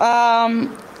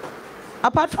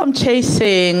 Apart from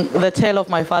chasing the tail of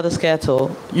my father's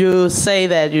cattle, you say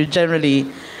that you generally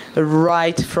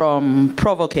write from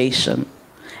provocation.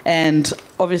 And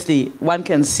obviously, one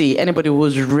can see, anybody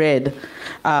who's read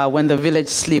When the Village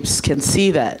Sleeps can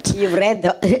see that. You've read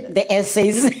the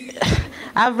essays?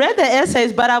 I've read the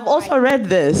essays, but I've also read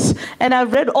this. And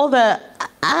I've read all the...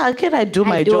 can I do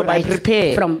my job? I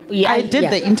prepare. I did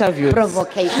the interviews.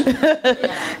 Provocation.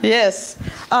 Yes.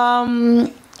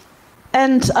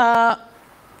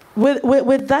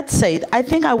 With that said, I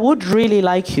think I would really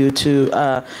like you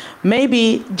to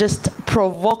maybe just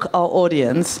provoke our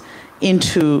audience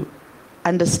into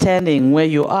understanding where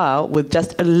you are with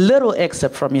just a little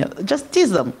excerpt from you. Just tease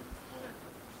them.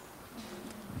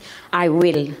 I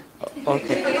will.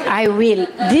 Okay. I will.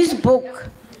 This book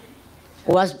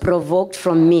was provoked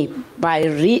from me by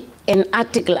an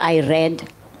article I read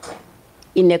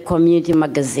in a community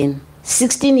magazine.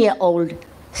 16-year-old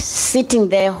sitting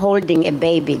there holding a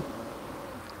baby,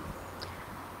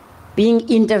 being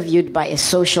interviewed by a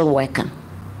social worker.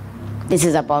 This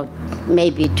is about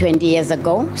maybe 20 years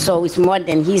ago, so it's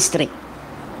modern history.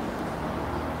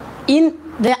 In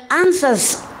the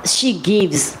answers she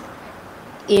gives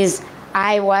is,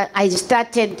 I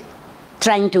started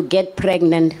trying to get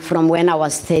pregnant from when I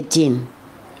was 13.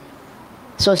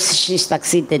 So she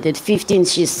succeeded. At 15,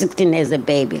 she's 16 as a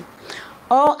baby.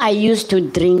 Oh, I used to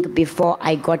drink before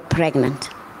I got pregnant.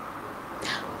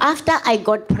 After I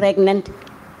got pregnant,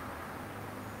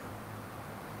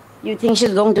 you think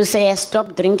she's going to say I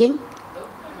stopped drinking?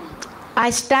 I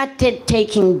started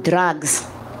taking drugs.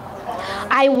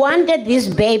 I wanted this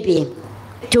baby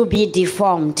to be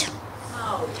deformed.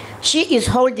 She is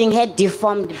holding her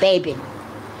deformed baby.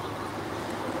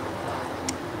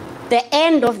 The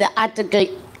end of the article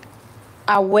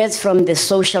are words from the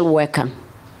social worker.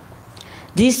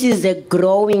 This is a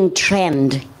growing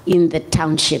trend in the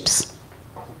townships.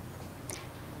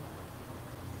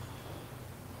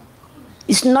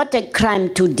 It's not a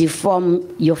crime to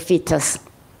deform your fetus.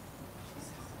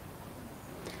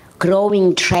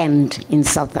 Growing trend in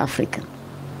South Africa.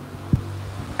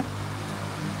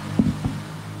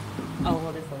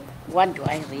 What do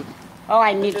I read? Oh,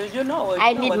 I need.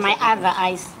 I need my other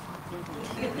eyes.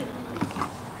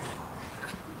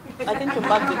 I think you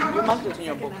marked it in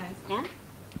your book. Yeah?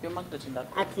 You marked it in that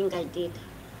book. I think I did.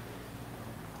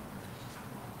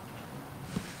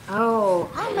 Oh,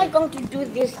 how am I going to do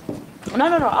this? No.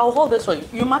 I'll hold this one.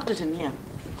 You marked it in here.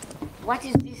 What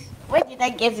is this? Where did I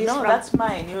get this from? No, that's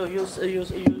mine. You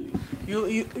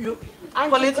Auntie Croc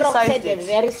politicized said a it.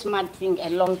 very smart thing a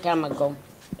long time ago.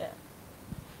 Yeah.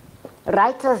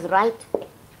 Writers write.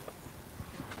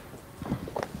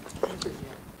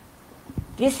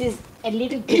 This is a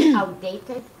little bit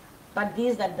outdated, but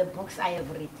these are the books I have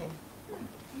written.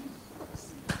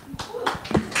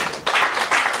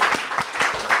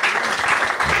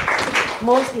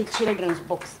 Mostly children's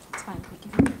books. It's fine.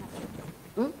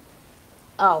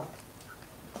 Oh.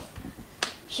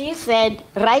 She said,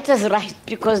 writers write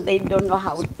because they don't know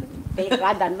how. They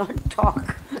rather not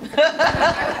talk.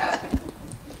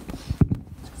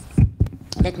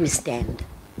 Let me stand.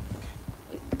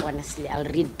 Honestly, I'll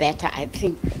read better. I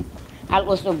think I'll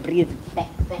also breathe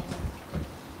better.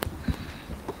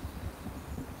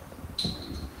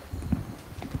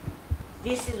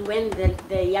 This is when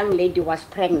the young lady was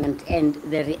pregnant, and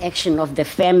the reaction of the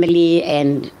family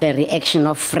and the reaction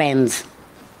of friends.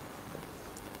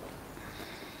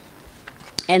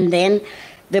 And then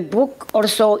the book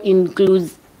also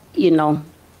includes, you know,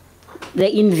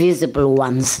 the invisible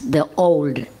ones, the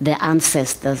old, the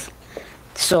ancestors.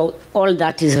 So all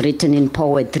that is written in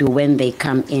poetry when they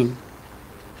come in.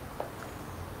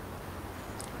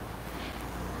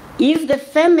 If the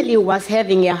family was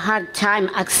having a hard time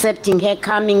accepting her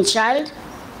coming child,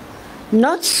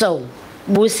 not so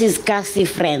Busi's Kasi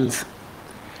friends.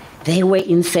 They were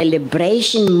in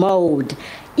celebration mode.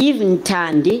 Even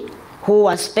Tandi, who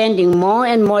was spending more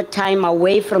and more time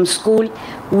away from school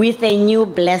with a new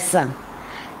blesser.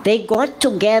 They got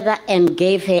together and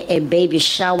gave her a baby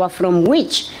shower from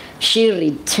which she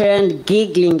returned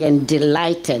giggling and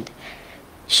delighted.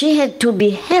 She had to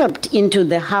be helped into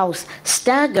the house,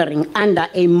 staggering under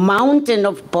a mountain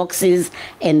of boxes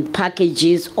and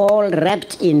packages, all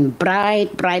wrapped in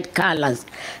bright, bright colors.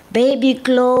 Baby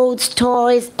clothes,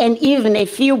 toys, and even a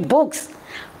few books,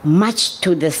 much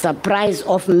to the surprise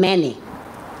of many.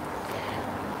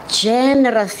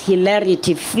 Generous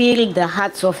hilarity filled the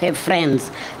hearts of her friends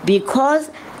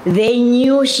because they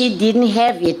knew she didn't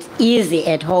have it easy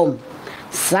at home.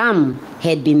 Some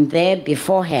had been there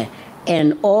before her,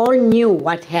 and all knew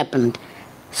what happened.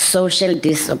 Social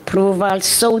disapproval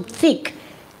so thick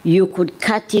you could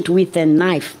cut it with a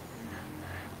knife.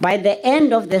 By the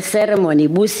end of the ceremony,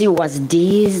 Busi was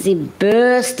dizzy,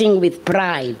 bursting with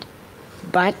pride.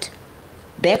 But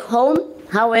back home,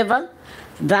 however,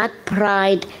 that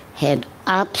pride had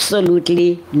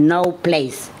absolutely no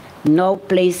place. No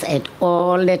place at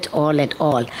all, at all, at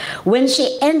all. When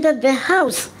she entered the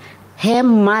house, her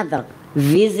mother,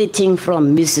 visiting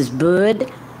from Mrs. Bird,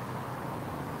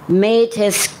 made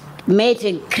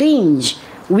her cringe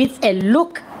with a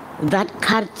look that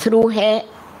cut through her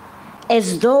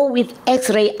as though with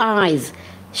X-ray eyes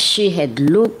she had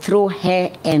looked through her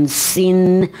and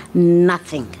seen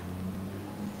nothing.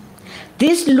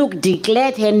 This look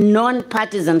declared her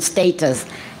non-partisan status,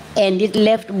 and it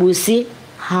left Busi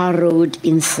harrowed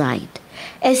inside.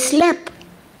 A slap,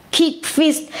 kick,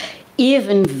 fist,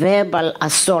 even verbal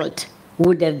assault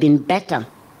would have been better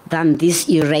than this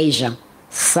erasure,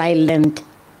 silent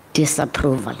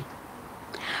disapproval.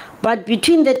 But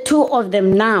between the two of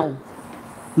them now,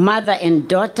 mother and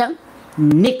daughter,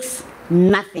 nix,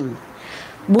 nothing.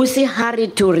 Busi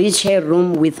hurried to reach her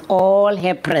room with all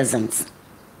her presents.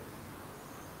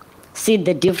 See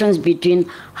the difference between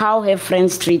how her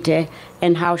friends treat her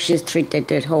and how she's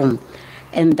treated at home.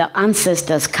 And the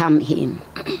ancestors come in.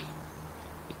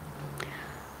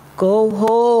 Go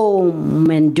home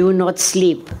and do not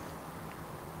sleep.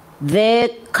 There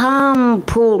come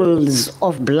pools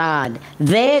of blood.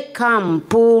 There come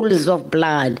pools of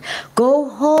blood. Go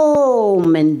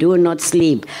home and do not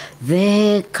sleep.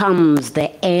 There comes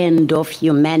the end of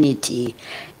humanity.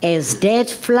 As dead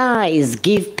flies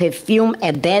give perfume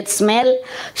a bad smell,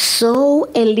 so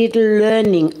a little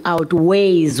learning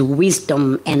outweighs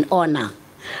wisdom and honor.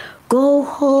 Go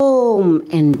home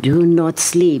and do not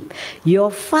sleep. Your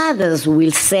fathers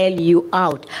will sell you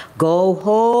out. Go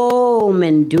home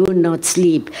and do not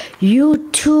sleep. You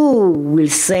too will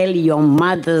sell your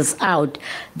mothers out.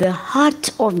 The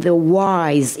heart of the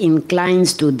wise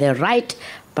inclines to the right,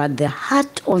 but the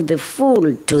heart of the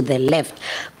fool to the left.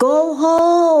 Go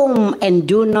home and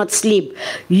do not sleep.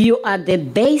 You are the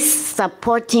base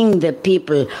supporting the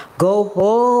people. Go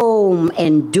home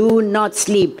and do not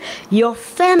sleep. Your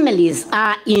families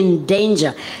are in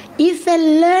danger. If a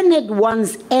learned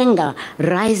one's anger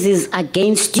rises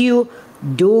against you,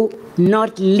 do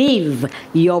not leave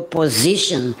your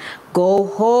position. Go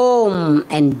home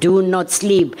and do not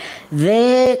sleep.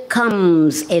 There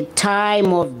comes a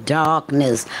time of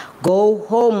darkness. Go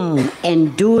home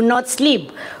and do not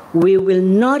sleep. We will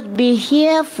not be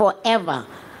here forever.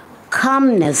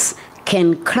 Calmness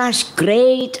can crush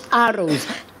great arrows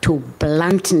to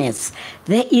bluntness.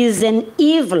 There is an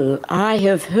evil I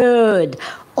have heard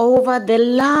over the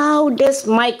loudest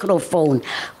microphone.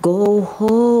 Go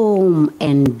home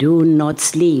and do not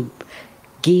sleep.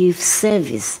 Give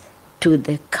service to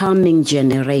the coming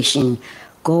generation.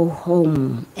 Go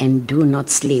home and do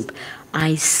not sleep.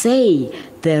 I say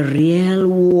the real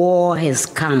war has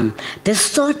come. The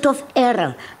sort of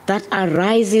era that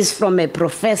arises from a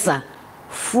professor,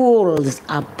 fools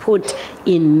are put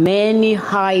in many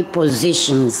high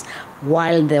positions,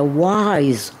 while the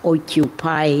wise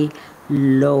occupy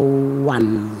low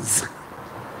ones.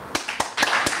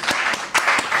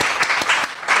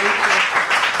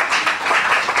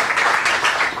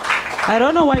 I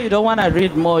don't know why you don't want to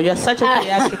read more. You're such a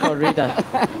theatrical reader.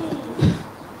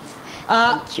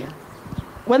 Thank you.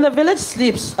 When the village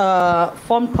sleeps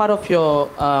formed part of your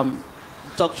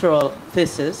doctoral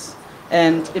thesis,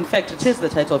 and in fact, it is the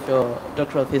title of your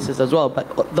doctoral thesis as well,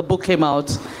 but the book came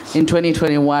out in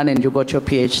 2021 and you got your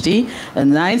PhD on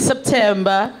 9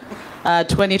 September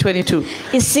 2022.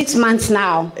 It's 6 months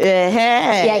now.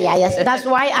 Yes. That's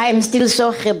why I'm still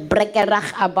so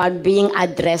gebrekkerig about being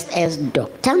addressed as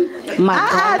Dr.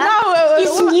 Magona. No,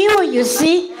 it's new, you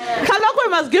see. Kalokwe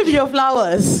must give you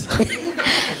flowers.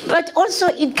 But also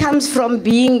it comes from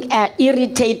being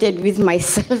irritated with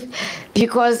myself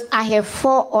because I have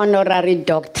 4 honorary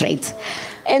doctorates.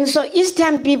 And so each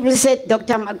time people said,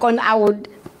 Dr. Magona, I would,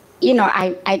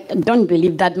 I don't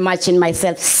believe that much in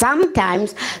myself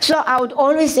sometimes. So I would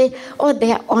always say, oh,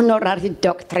 they are honorary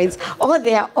doctorates. Oh,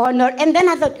 they are honor. And then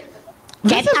I thought,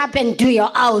 get up and do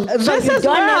your own. So this is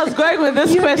where I was going with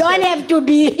this question. You don't have to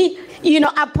be,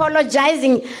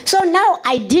 apologizing. So now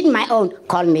I did my own.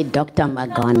 Call me Dr.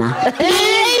 Magona.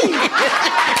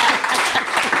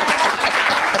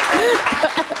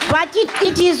 But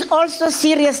it is also,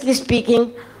 seriously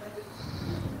speaking,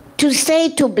 to say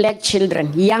to black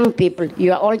children, young people,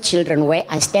 you are all children where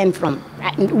I stand from,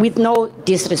 with no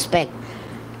disrespect,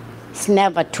 it's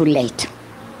never too late.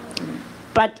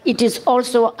 But it is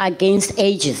also against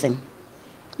ageism.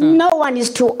 No one is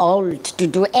too old to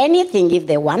do anything if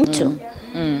they want to.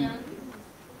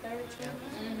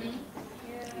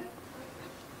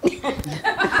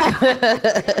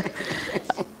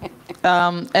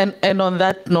 And on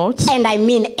that note, and I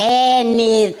mean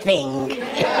anything.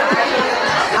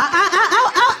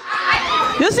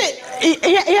 You see,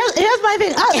 here's my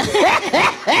thing.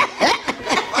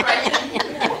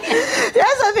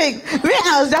 Here's the thing.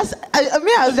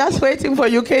 I was just waiting for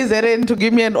UKZN to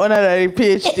give me an honorary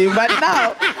PhD, but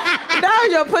now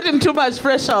you're putting too much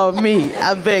pressure on me.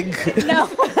 I beg. No.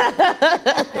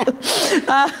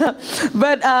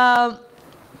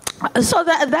 So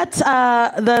that's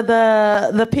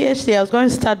the PhD. I was going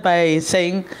to start by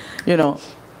saying,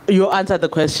 you answered the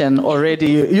question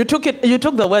already. You took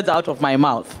the words out of my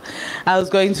mouth. I was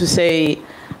going to say,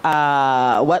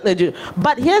 what did you?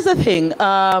 But here's the thing.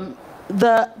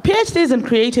 The PhD is in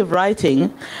creative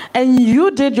writing, and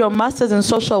you did your master's in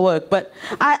social work. But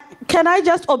can I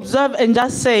just observe and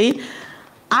just say,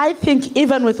 I think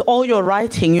even with all your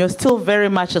writing, you're still very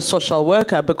much a social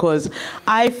worker, because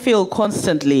I feel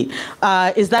constantly,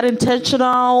 is that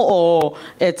intentional or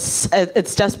it's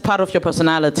just part of your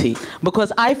personality?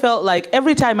 Because I felt like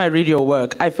every time I read your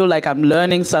work, I feel like I'm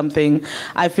learning something.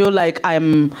 I feel like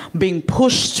I'm being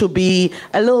pushed to be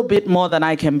a little bit more than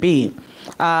I can be.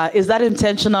 Is that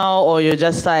intentional, or you're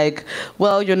just like,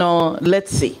 well,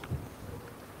 let's see?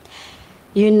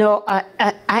 I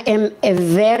am a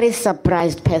very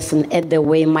surprised person at the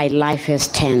way my life has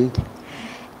turned.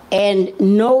 And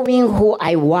knowing who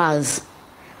I was,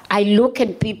 I look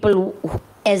at people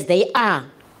as they are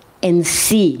and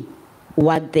see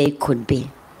what they could be.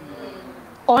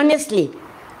 Honestly,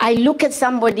 I look at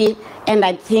somebody and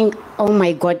I think, oh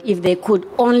my God, if they could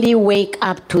only wake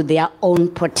up to their own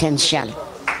potential.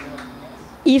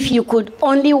 If you could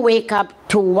only wake up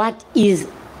to what is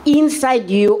inside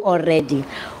you already,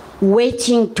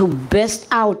 waiting to burst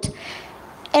out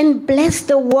and bless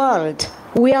the world.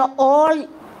 We are all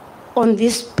on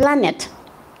this planet,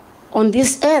 on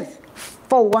this earth,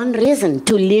 for one reason,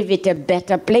 to leave it a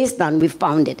better place than we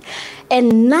found it.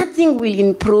 And nothing will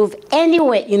improve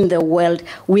anywhere in the world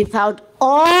without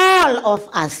all of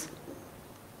us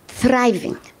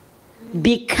thriving,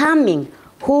 becoming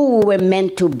who we were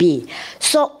meant to be.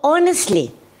 So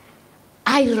honestly,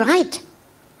 I write,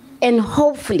 and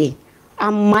hopefully I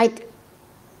might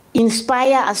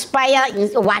aspire,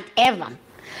 whatever,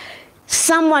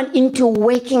 someone into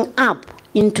waking up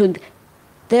into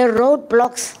the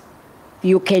roadblocks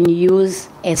you can use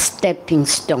as stepping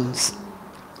stones.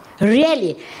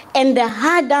 Really. And the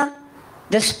harder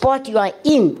the spot you are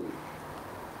in,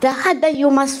 the harder you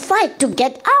must fight to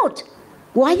get out.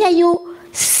 Why are you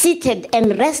seated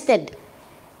and rested?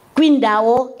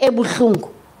 Kwindawo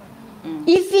ebuhlungu.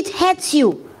 If it hurts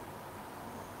you,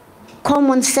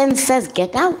 common sense says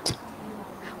get out.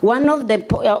 One of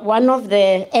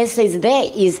the essays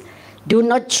there is, do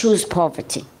not choose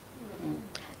poverty.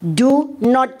 Do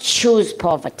not choose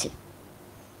poverty.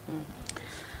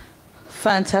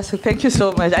 Fantastic. Thank you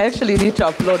so much. I actually need to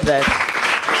upload that.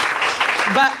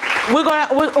 But we're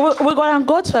gonna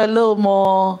go to a little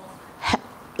more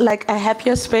like a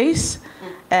happier space,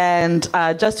 and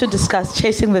just to discuss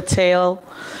chasing the tail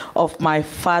of my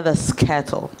father's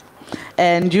cattle.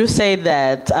 And you say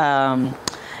that, and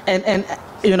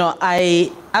you know,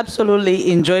 I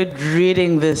absolutely enjoyed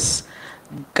reading this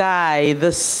guy,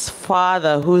 this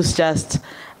father who's just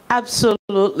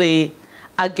absolutely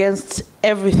against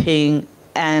everything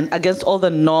and against all the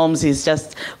norms. He's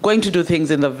just going to do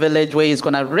things in the village where he's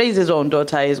going to raise his own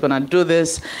daughter, he's going to do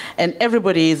this, and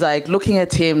everybody is like looking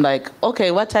at him like,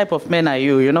 okay, what type of man are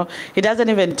you, you know? He doesn't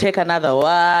even take another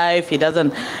wife, he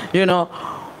doesn't, you know.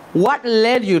 What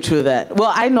led you to that?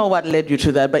 Well, I know what led you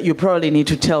to that, but you probably need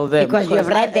to tell them. Because you've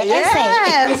read the essay.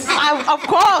 Yes, of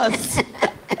course.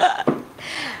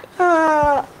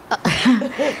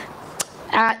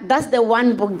 That's the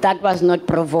one book that was not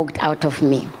provoked out of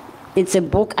me. It's a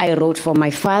book I wrote for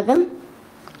my father.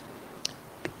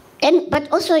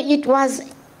 But also it was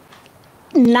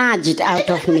nudged out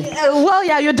of me. Well,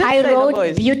 yeah, you did I say the wrote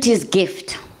voice. Beauty's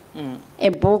Gift, a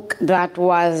book that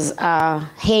was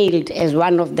hailed as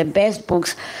one of the best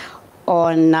books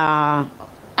on the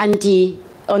anti-HIV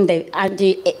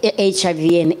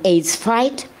and AIDS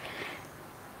fight.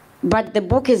 But the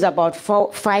book is about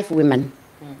 5 women.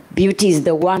 Beauty is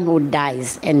the one who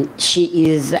dies, and she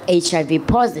is HIV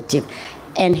positive.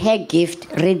 And her gift,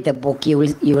 read the book, you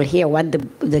will hear what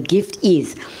the gift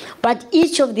is. But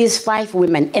each of these 5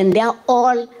 women, and they're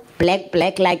all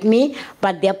black like me,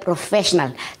 but they're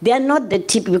professional. They're not the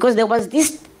tip, because there was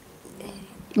this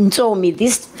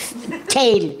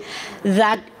tale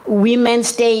that women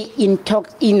stay in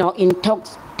toxic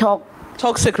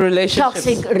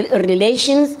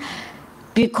relations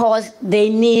because they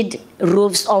need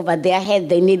roofs over their head.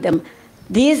 They need them.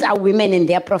 These are women in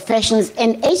their professions,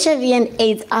 and HIV and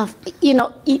AIDS are,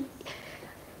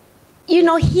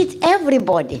 hit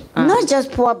everybody, not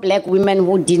just poor black women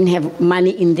who didn't have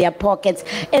money in their pockets.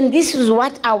 And this is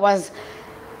what I was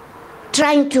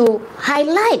trying to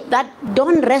highlight, that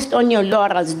don't rest on your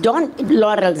laurels. Don't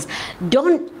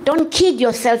kid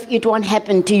yourself it won't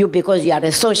happen to you because you are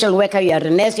a social worker, you are a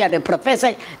nurse, you are a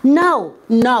professor. No.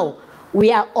 We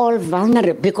are all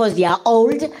vulnerable because you are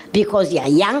old, because you are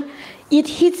young. It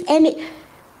hits any.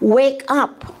 Wake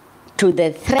up to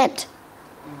the threat,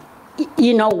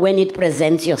 when it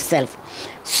presents yourself.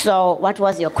 So what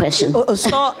was your question? Let's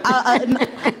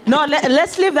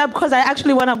leave that, because I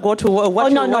actually want to go to what.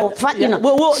 When. All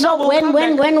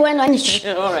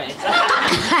right.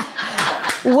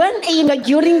 When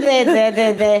during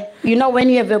the when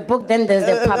you have a book, then there's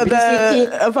the publicity.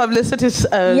 Publicity.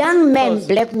 Young men,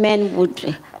 black men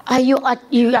would.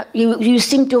 You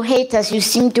seem to hate us. You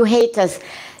seem to hate us.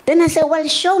 Then I said, well,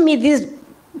 show me these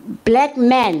black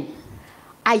men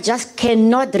I just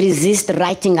cannot resist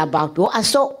writing about, who are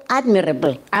so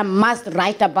admirable. I must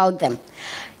write about them.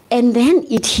 And then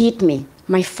it hit me.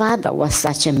 My father was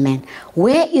such a man.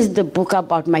 Where is the book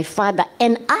about my father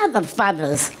and other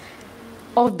fathers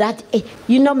of that,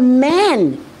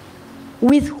 men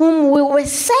with whom we were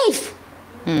safe?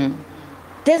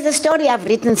 There's a story I've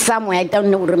written somewhere, I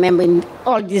don't remember, in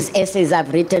all these essays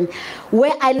I've written,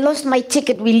 where I lost my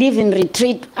ticket. We live in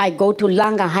Retreat. I go to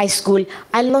Langa High School.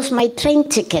 I lost my train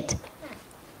ticket.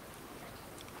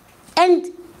 And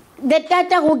the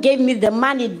tata who gave me the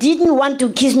money didn't want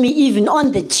to kiss me even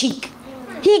on the cheek.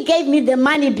 He gave me the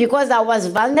money because I was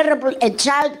vulnerable, a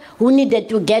child who needed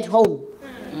to get home.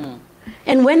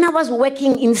 And when I was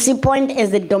working in Sea Point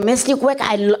as a domestic worker,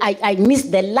 I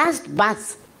missed the last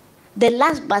bus. The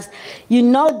last bus.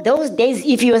 Those days,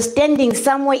 if you were standing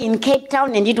somewhere in Cape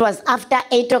Town and it was after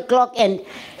 8 o'clock and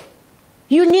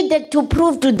you needed to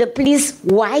prove to the police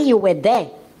why you were there.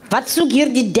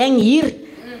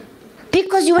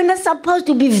 Because you were not supposed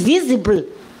to be visible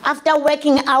after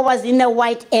working hours in a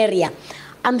white area.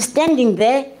 I'm standing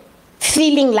there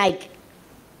feeling like,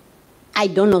 I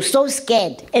don't know, so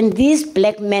scared. And this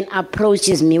black man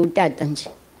approaches me,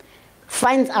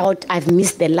 finds out I've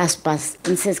missed the last bus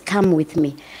and says, come with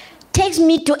me. Takes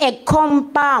me to a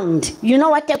compound. You know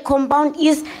what a compound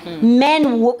is?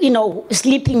 Men,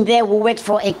 sleeping there who work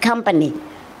for a company.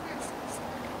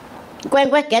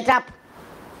 Gwengwe, get up.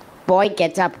 Boy,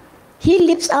 get up. He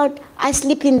leaps out. I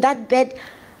sleep in that bed.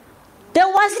 There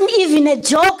wasn't even a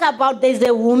joke about there's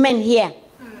a woman here.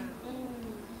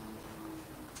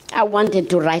 I wanted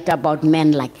to write about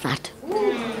men like that.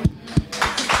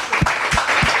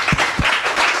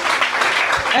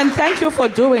 And thank you for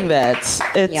doing that.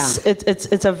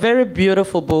 It's a very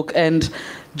beautiful book, and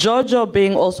Jojo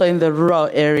being also in the rural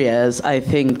areas, I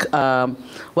think,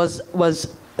 was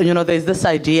there's this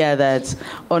idea that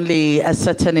only a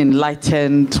certain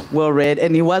enlightened, well-read,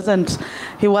 and he wasn't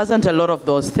a lot of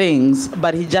those things,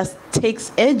 but he just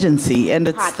takes agency, and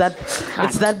it's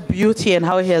that beauty and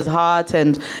how he has heart,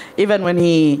 and even when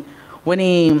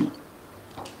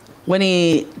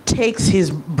he takes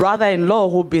his brother-in-law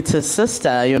who beats his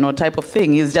sister, type of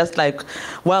thing, he's just like,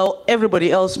 well,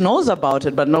 everybody else knows about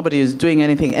it, but nobody is doing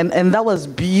anything. And that was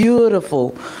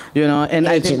beautiful, and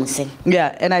agency.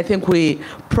 And I think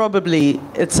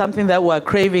it's something that we're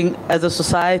craving as a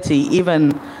society,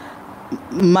 even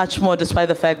much more, despite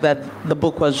the fact that the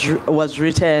book was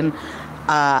written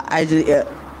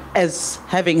as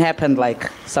having happened like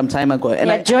some time ago.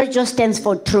 And Giorgio stands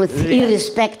for truth,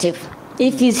 irrespective.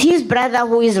 If it's his brother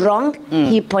who is wrong,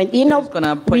 he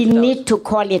we need to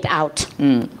call it out.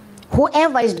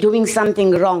 Whoever is doing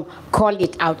something wrong, call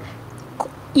it out.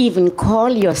 Even call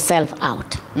yourself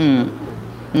out.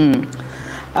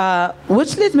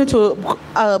 Which leads me to,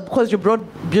 because you brought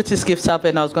beauty gifts up,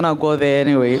 and I was going to go there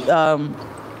anyway.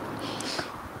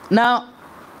 Now,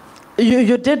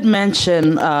 you did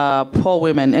mention poor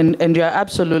women, and you're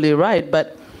absolutely right,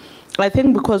 but I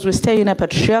think because we stay in a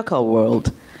patriarchal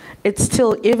world, it's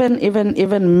still,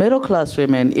 even middle-class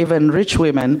women, even rich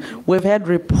women, we've had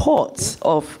reports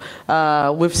of,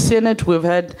 we've seen it, we've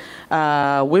had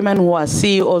women who are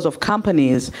CEOs of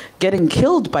companies getting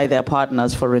killed by their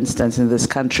partners, for instance, in this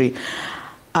country.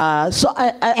 And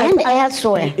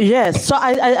elsewhere. Yes,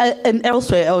 and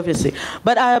elsewhere, obviously.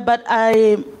 But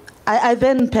I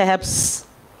then perhaps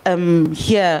am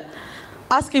here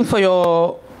asking for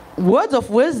your words of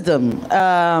wisdom.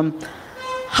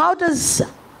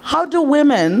 How do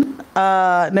women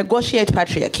negotiate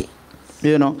patriarchy?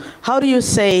 How do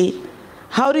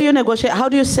you negotiate? How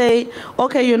do you say,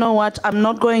 okay, you know what? I'm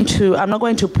not going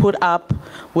to put up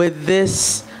with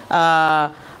this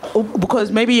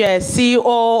because maybe you're a CEO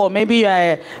or maybe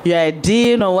you're a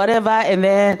dean or whatever, and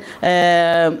then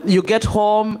you get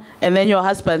home and then your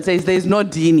husband says there's no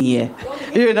dean here,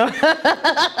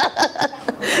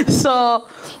 So.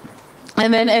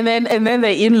 And then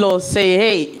the in-laws say,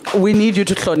 hey, we need you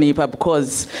to Hlonipa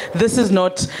because this is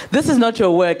not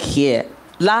your work here.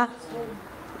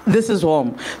 This is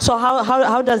home. So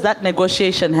how does that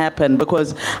negotiation happen?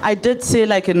 Because I did see,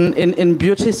 like in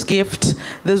Beauty's Gift,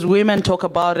 these women talk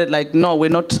about it like, no,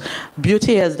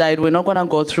 Beauty has died, we're not gonna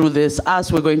go through this,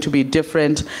 we're going to be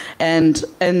different. And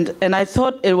I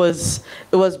thought it was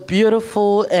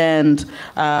beautiful and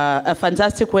a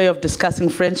fantastic way of discussing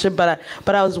friendship, but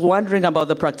I was wondering about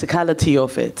the practicality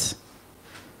of it.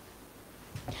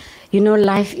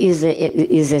 Life is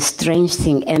a strange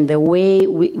thing, and the way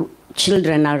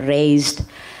children are raised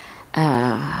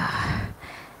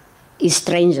is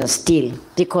stranger still,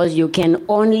 because you can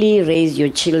only raise your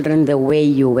children the way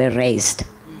you were raised.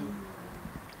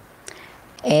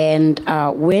 And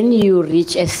when you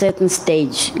reach a certain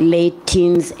stage, late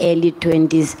teens, early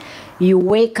 20s, you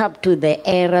wake up to the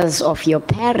errors of your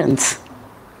parents.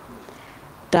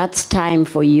 That's time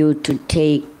for you to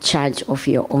take charge of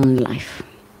your own life.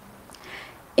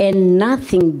 And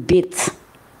nothing beats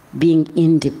being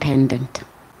independent.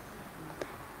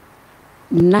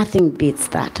 Nothing beats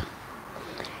that.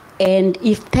 And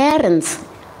if parents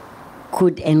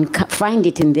could find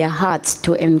it in their hearts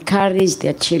to encourage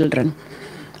their children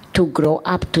to grow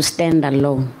up to stand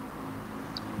alone,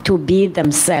 to be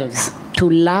themselves, to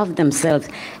love themselves,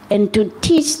 and to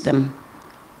teach them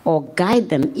or guide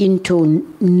them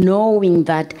into knowing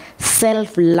that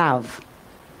self-love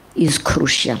is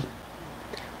crucial.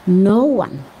 No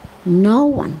one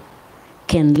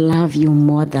can love you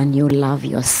more than you love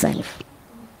yourself.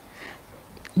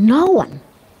 No one.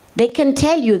 They can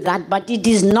tell you that, but it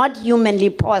is not humanly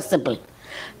possible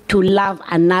to love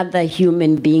another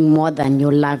human being more than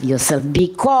you love yourself,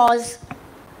 because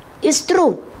it's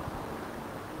true.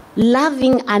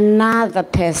 Loving another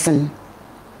person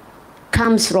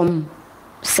comes from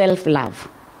self-love.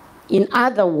 In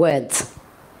other words,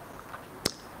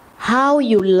 how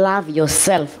you love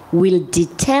yourself will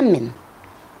determine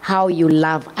how you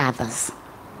love others.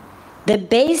 The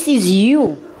base is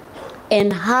you,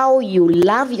 and how you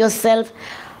love yourself,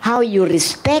 how you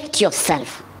respect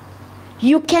yourself.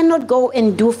 You cannot go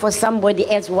and do for somebody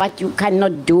else what you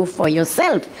cannot do for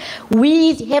yourself.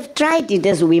 We have tried it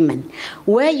as women,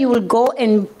 where you will go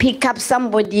and pick up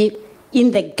somebody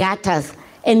in the gutters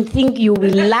and think you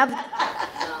will love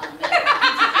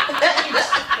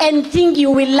and think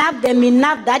you will love them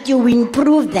enough that you will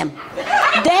improve them.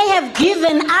 They have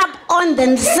given up on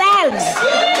themselves.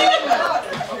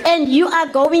 And you are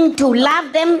going to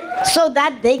love them so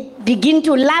that they begin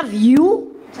to love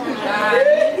you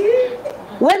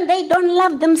when they don't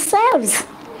love themselves.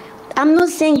 I'm not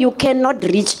saying you cannot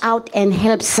reach out and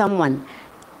help someone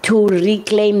to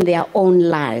reclaim their own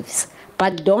lives.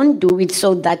 But don't do it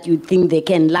so that you think they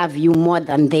can love you more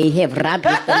than they have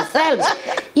rubbish themselves.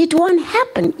 It won't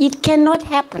happen. It cannot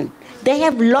happen. They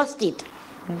have lost it.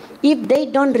 If they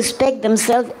don't respect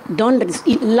themselves, don't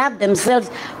love themselves,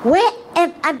 where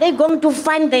are they going to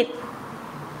find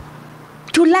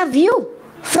to love you?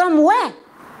 From where?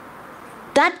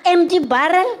 That empty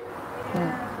barrel?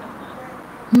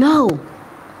 No.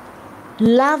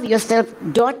 Love yourself.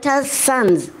 Daughters,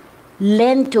 sons,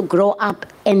 learn to grow up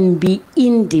and be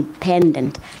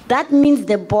independent. That means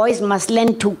the boys must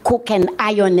learn to cook and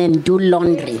iron and do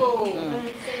laundry.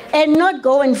 And not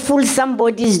go and fool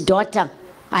somebody's daughter.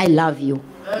 I love you.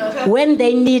 When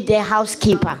they need a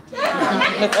housekeeper.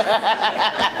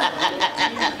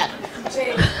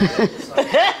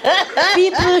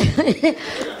 People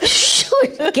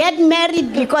should get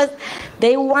married because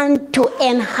they want to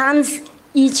enhance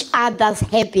each other's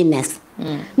happiness.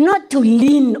 Not to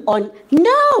lean on.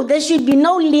 No, there should be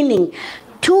no leaning.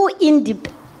 Two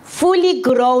fully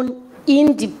grown,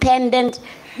 independent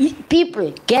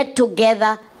people get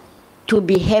together to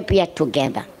be happier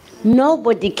together.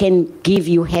 Nobody can give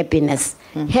you happiness.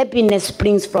 Happiness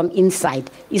springs from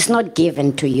inside. It's not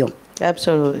given to you.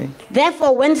 Absolutely.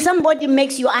 Therefore, when somebody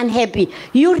makes you unhappy,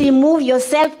 you remove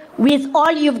yourself with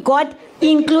all you've got,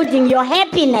 including your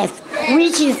happiness,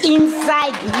 which is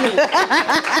inside you.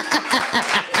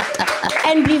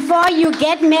 And before you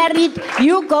get married,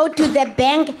 you go to the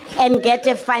bank and get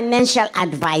a financial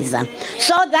advisor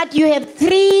so that you have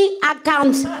 3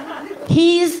 accounts,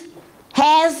 his,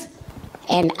 hers,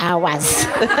 and ours.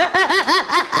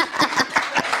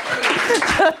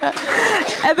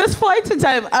 At this point in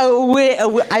time,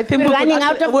 I think we're running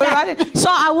out of time. So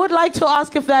I would like to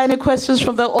ask if there are any questions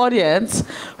from the audience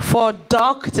for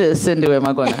Dr. Sindiwe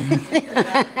Magona.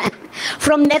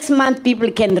 From next month,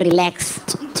 people can relax.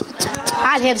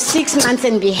 I'll have 6 months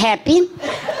and be happy,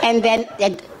 and then,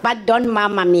 but don't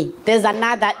mama me. There's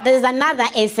another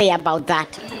essay about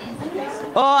that.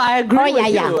 Oh, I agree with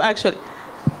you, actually.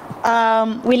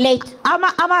 We late.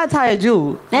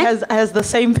 Amataju has the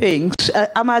same thing.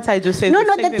 Amataju says no,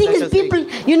 the thing is, people,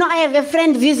 you know, I have a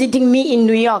friend visiting me in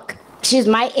New York. She's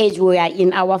my age, we are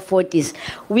in our 40s.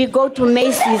 We go to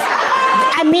Macy's.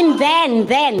 I mean,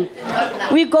 then.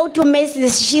 We go to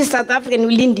Macy's. She's South African,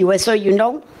 Lindiwe, so you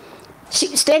know.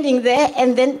 She's standing there,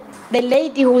 and then the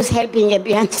lady who's helping her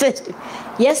behind says,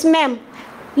 yes, ma'am.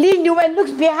 Lindiwe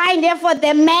looks behind her for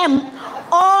the ma'am.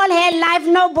 All her life,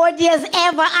 nobody has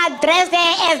ever addressed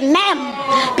her as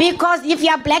ma'am. Because if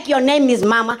you're black, your name is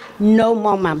mama. No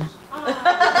more mama.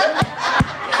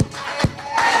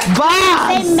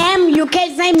 Say ma'am, you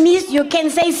can say miss, you can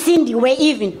say Cindy, we're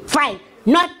even. Fine.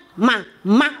 Not ma.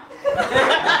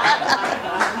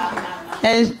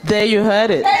 And there you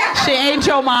heard it. She ain't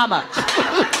your mama.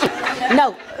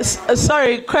 No.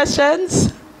 Sorry,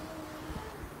 questions?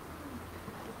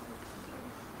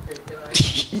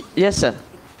 Yes, sir.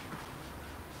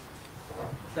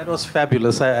 That was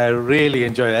fabulous. I really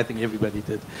enjoyed it. I think everybody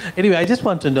did. Anyway, I just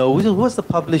want to know, who was the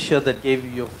publisher that gave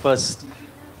you your first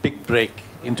big break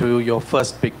into your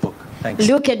first big book? Thanks.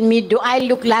 Look at me. Do I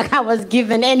look like I was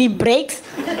given any breaks?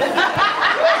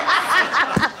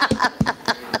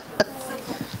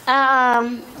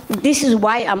 This is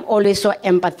why I'm always so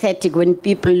empathetic when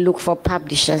people look for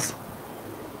publishers.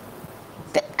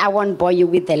 I won't bore you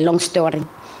with a long story.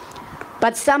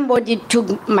 But somebody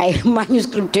took my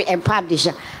manuscript to a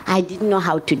publisher. I didn't know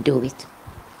how to do it.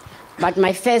 But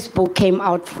my first book came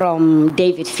out from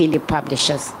David Philip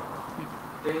Publishers.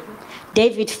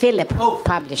 David Philip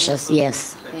Publishers,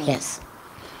 yes.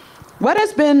 What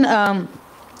has been,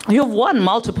 you've won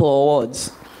multiple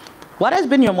awards. What has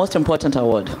been your most important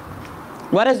award?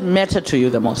 What has mattered to you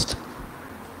the most?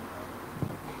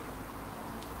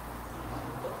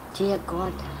 Dear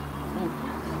God.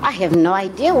 I have no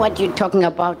idea what you're talking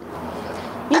about.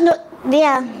 You know,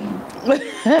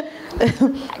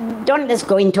 don't let's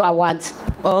go into awards.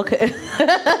 Okay.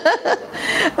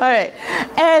 All right.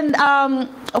 And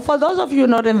for those of you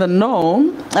not in the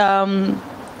know,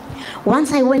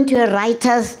 once I went to a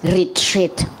writer's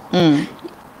retreat.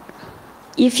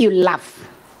 If you laugh,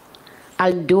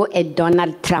 I'll do a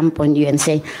Donald Trump on you and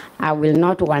say, I will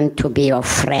not want to be your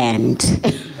friend.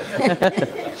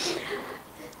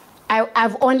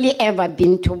 I've only ever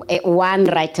been to one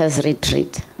writer's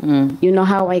retreat. You know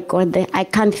how I got there? I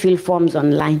can't fill forms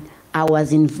online. I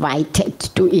was invited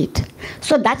to it.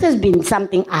 So that has been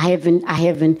something I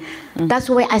haven't. That's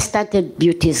where I started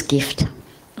Beauty's Gift.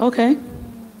 Okay,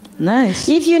 nice.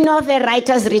 If you know of a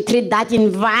writer's retreat that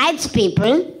invites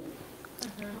people,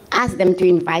 Ask them to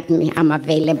invite me. I'm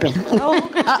available. Oh,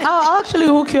 I'll actually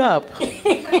hook you up.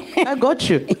 I got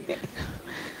you.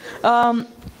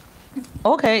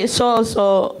 Okay,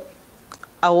 so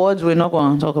awards we're not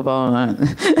going to talk about.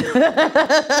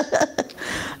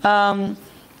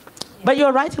 But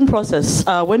your writing process.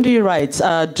 When do you write?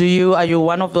 Are you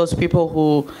one of those people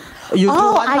who you do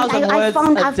 1,000 words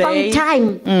a day? I found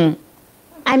time.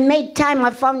 I made time. I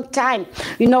found time.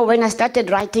 You know, when I started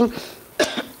writing,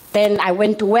 then I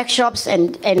went to workshops,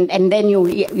 and then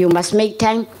you must make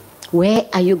time. Where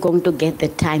are you going to get the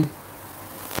time?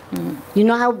 You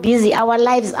know how busy our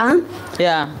lives are?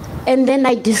 Yeah. And then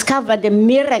I discovered the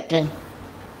miracle.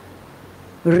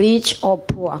 Rich or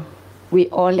poor, we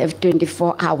all have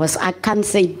 24 hours. I can't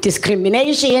say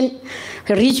discrimination.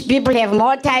 Rich people have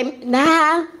more time.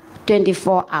 Nah,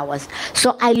 24 hours.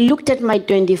 So I looked at my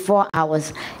 24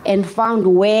 hours and found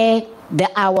where the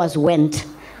hours went.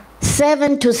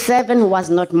 7 to 7 was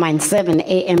not mine. 7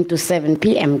 a.m. to 7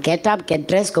 p.m. Get up, get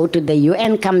dressed, go to the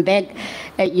UN, come back,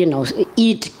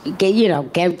 eat,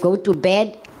 go to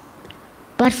bed.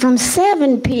 But from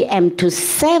 7 p.m. to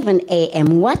 7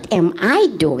 a.m., what am I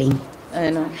doing?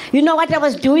 I know. You know what I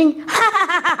was doing?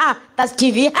 That's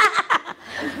TV.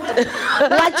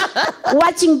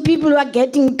 Watching people who are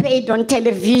getting paid on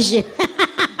television.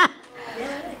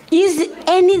 Is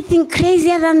anything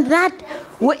crazier than that?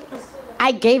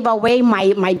 I gave away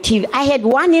my TV. I had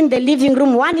one in the living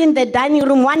room, one in the dining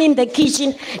room, one in the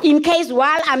kitchen, in case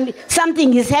while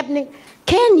something is happening.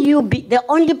 Can you be, the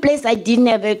only place I didn't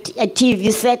have a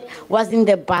TV set was in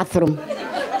the bathroom.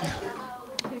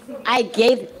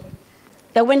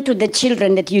 They went to the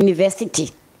children at university.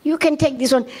 You can take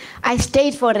this one. I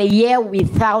stayed for a year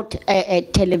without a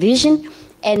television,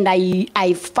 and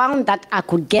I found that I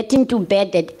could get into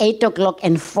bed at 8 o'clock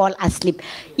and fall asleep.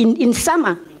 In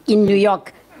summer, in New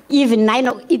York, even 9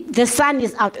 o'clock, the sun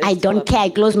is out, I don't care. I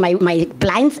close my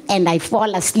blinds and I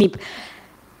fall asleep.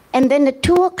 And then at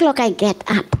 2 o'clock I get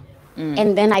up.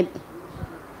 And then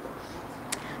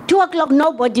 2 o'clock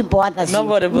nobody bothers you.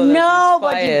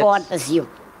 Nobody bothers you.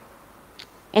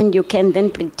 And you can then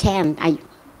pretend.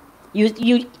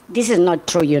 This is not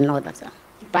true, you know that.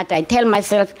 But I tell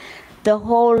myself, the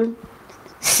whole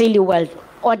silly world,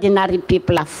 ordinary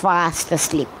people are fast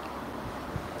asleep.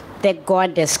 The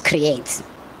goddess creates.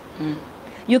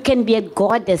 You can be a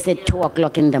goddess at 2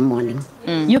 o'clock in the morning.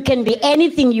 You can be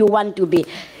anything you want to be.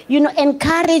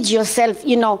 Encourage yourself,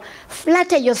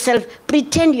 flatter yourself,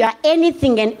 pretend you are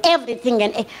anything and everything.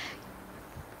 And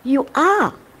you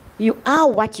are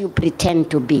what you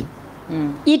pretend to be.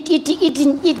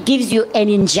 It gives you an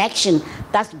injection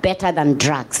that's better than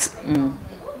drugs.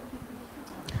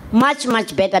 Much,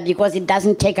 much better, because it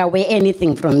doesn't take away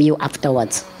anything from you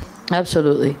afterwards.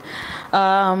 Absolutely.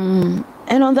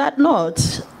 And on that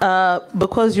note,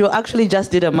 because you actually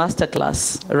just did a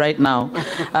masterclass right now,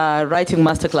 writing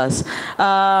masterclass.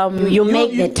 You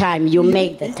make the time.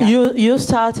 You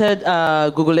started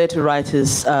Gugulethu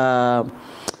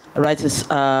Writers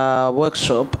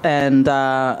Workshop and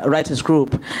Writers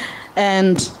Group,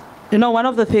 and one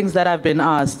of the things that I've been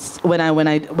asked when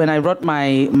I wrote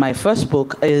my first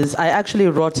book is I actually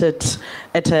wrote it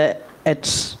at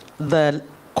the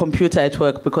computer at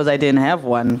work because I didn't have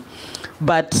one.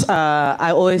 But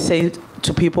I always say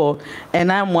to people,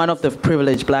 and I'm one of the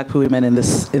privileged black women in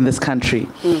this country.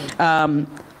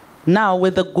 Now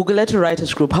with the Gugulethu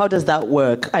Writers Group, how does that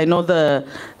work? I know there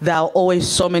are always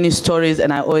so many stories,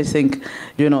 and I always think,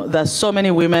 there's so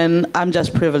many women. I'm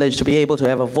just privileged to be able to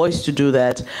have a voice to do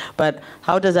that. But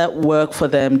how does that work for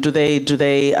them? Do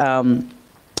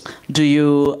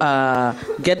you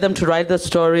get them to write the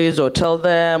stories or tell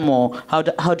them, or how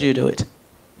do you do it?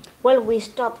 Well, we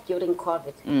stopped during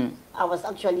COVID. I was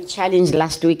actually challenged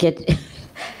last week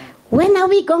when are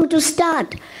we going to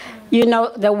start?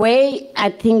 The way I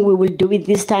think we will do it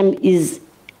this time is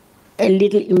a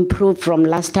little improved from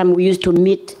last time. We used to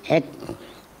meet at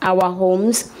our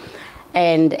homes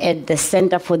and at the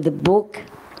Center for the Book.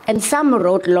 And some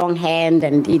wrote longhand,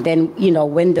 and then,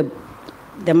 when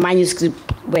the manuscripts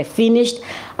were finished,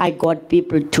 I got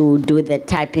people to do the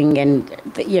typing, and,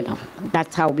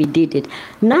 that's how we did it.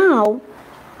 Now,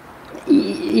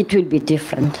 it will be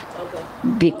different. Okay.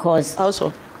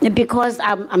 Because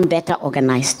I'm better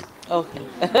organized. Okay.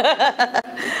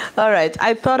 All right.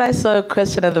 I thought I saw a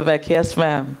question at the back. Yes,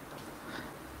 ma'am.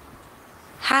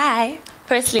 Hi.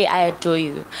 Firstly, I adore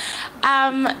you.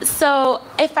 So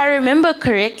if I remember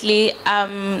correctly,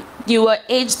 you were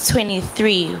aged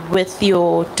 23 with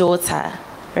your daughter,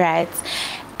 right?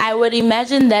 I would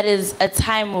imagine that is a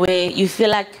time where you feel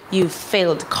like you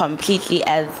failed completely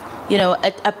as,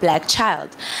 a black child.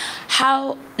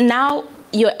 How now,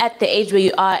 you're at the age where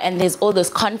you are and there's all this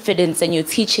confidence and you're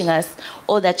teaching us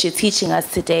all that you're teaching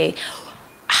us today,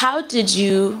 how did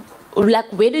you,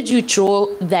 like, where did you draw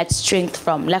that strength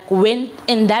from? Like, when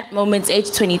in that moment,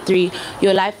 age 23,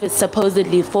 your life is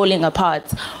supposedly falling apart,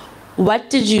 what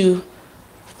did you,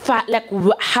 like,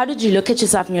 how did you look at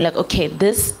yourself and you're like, okay,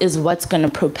 this is what's going to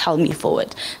propel me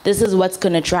forward. This is what's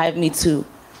going to drive me to,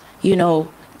 you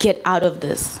know, get out of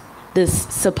this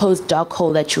supposed dark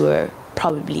hole that you were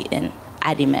probably in,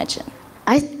 I'd imagine.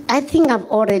 I think I've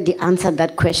already answered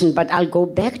that question, but I'll go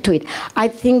back to it. I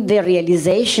think the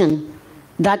realization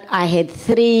that I had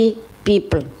 3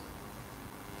 people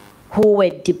who were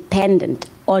dependent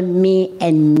on me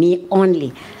and me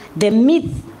only. The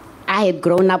myth I had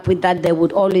grown up with, that there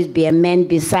would always be a man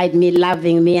beside me,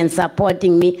 loving me and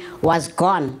supporting me, was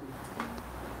gone.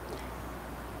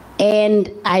 And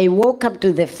I woke up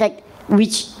to the fact,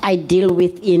 which I deal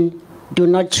with in Do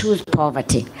Not Choose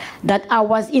Poverty, that I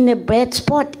was in a bad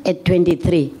spot at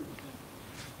 23.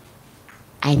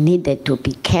 I needed to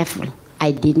be careful.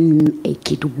 I didn't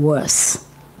make it worse.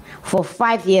 For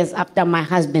 5 years after my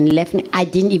husband left me, I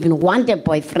didn't even want a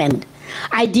boyfriend.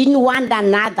 I didn't want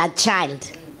another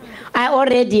child. I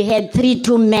already had 3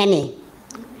 too many,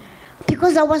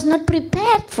 because I was not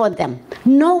prepared for them.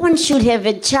 No one should have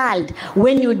a child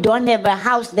when you don't have a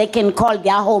house they can call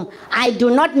their home. I do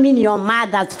not mean your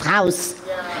mother's house,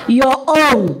 your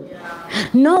own.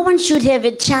 No one should have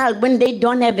a child when they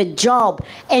don't have a job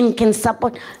and can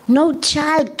support. No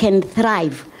child can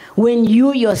thrive when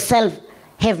you yourself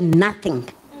have nothing.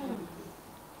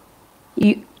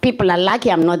 People are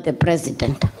lucky I'm not the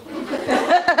president.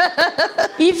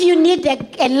 If you need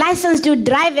a license to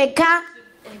drive a car,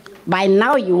 by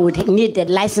now you would need a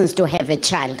license to have a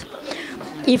child,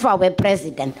 if I were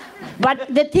president. But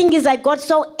the thing is, I got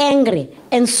so angry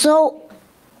and so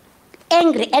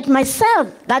angry at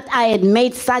myself that I had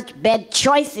made such bad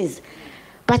choices.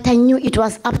 But I knew it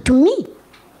was up to me.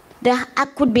 I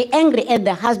could be angry at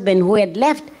the husband who had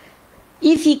left.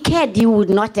 If he cared, he would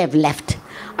not have left.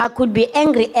 I could be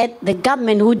angry at the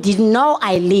government who didn't know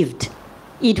I lived.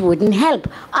 It wouldn't help.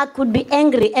 I could be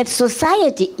angry at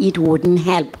society. It wouldn't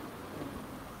help.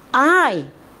 I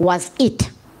was it.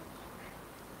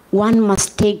 One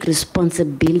must take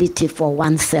responsibility for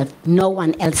oneself. No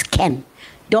one else can.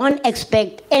 Don't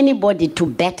expect anybody to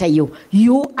better you.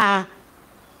 You are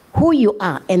who you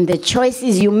are, and the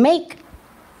choices you make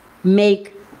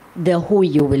the who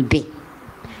you will be.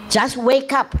 Just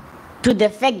wake up to the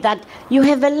fact that you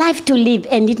have a life to live,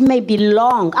 and it may be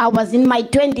long. I was in my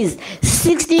 20s.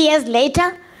 60 years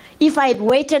later, if I had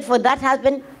waited for that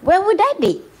husband, where would I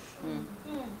be?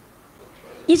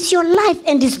 It's your life,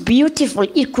 and it's beautiful.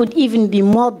 It could even be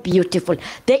more beautiful.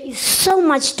 There is so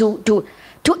much to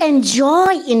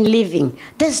enjoy in living.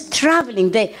 There's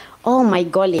traveling. Oh my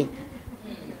golly.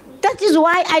 That is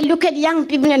why I look at young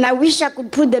people and I wish I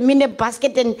could put them in a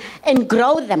basket and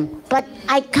grow them. But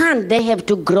I can't. They have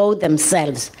to grow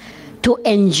themselves to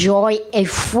enjoy a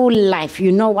full life.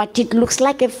 You know what it looks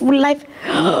like, a full life?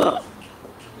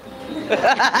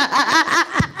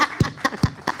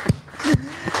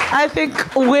 I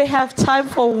think we have time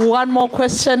for one more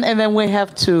question and then we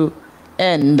have to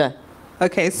end.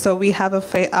 Okay, so we have a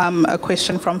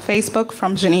question from Facebook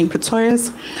from Janine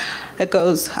Pretorius. It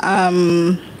goes,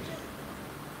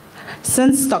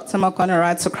 since Dr. Magona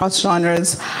writes across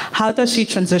genres, how does she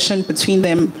transition between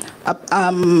them,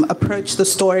 approach the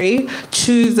story,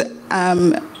 choose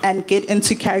and get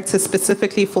into characters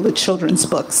specifically for the children's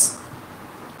books?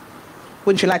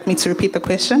 Would you like me to repeat the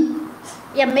question?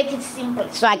 Yeah, make it simple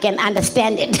so I can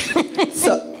understand it.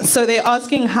 So they're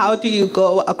asking, how do you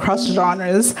go across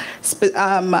genres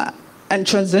and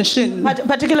transition?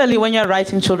 Particularly when you're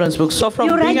writing children's books. So from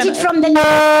you write it from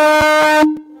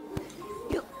the...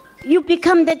 You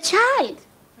become the child.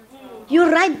 You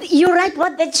write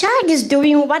what the child is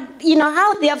doing,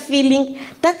 how they are feeling.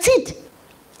 That's it.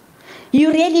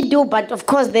 You really do, but of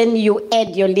course then you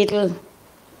add your little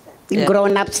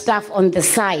grown-up stuff on the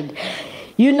side.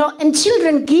 And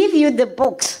children give you the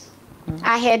books.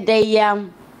 I had a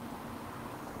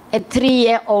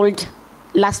 3-year-old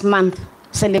last month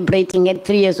celebrating a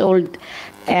 3-year-old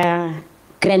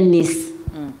grandniece.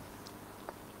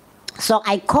 So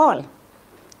I call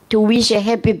to wish a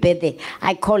happy birthday.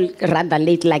 I call rather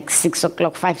late, like 6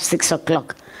 o'clock, 5, 6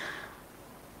 o'clock.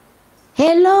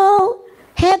 Hello,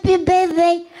 happy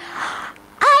birthday.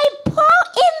 I pour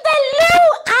in the loo,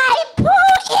 I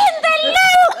pour in the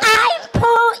loo, I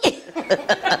pour in.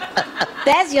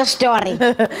 That's your story.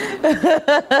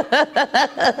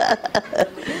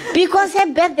 Because her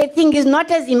birthday thing is not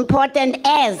as important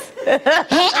as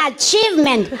her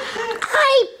achievement.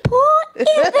 I put in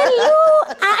the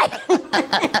loo.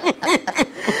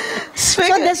 So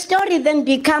the story then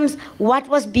becomes what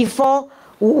was before,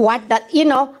 what that,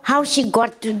 how she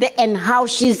got to the, and how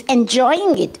she's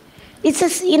enjoying it. It's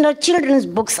children's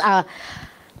books are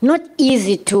not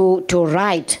easy to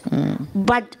write,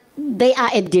 but they are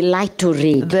a delight to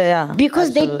read. They are,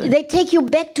 because they take you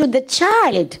back to the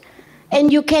child,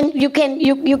 and you can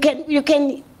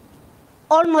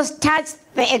almost touch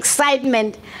the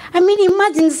excitement. I mean,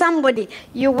 imagine somebody,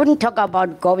 you wouldn't talk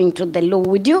about going to the loo,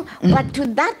 would you? But to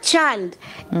that child,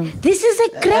 this is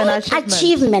a great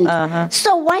achievement.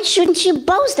 So why shouldn't she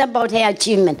boast about her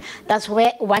achievement? That's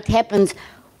what happens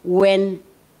when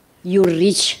you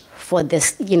reach for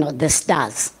this, the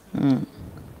stars.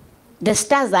 The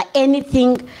stars are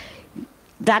anything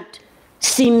that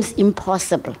seems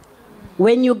impossible.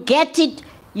 When you get it,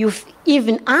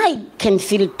 even I can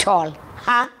feel tall.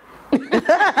 Huh?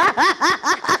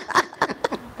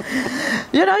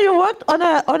 You worked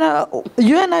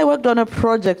you and I worked on a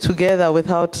project together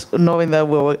without knowing that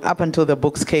we were up until the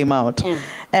books came out.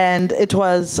 And it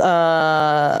was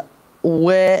an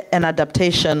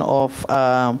adaptation of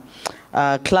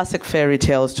classic fairy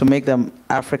tales to make them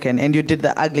African, and you did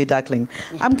The Ugly Duckling.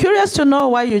 I'm curious to know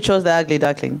why you chose The Ugly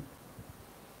Duckling.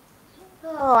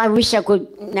 Oh, I wish I could.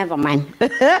 Never mind.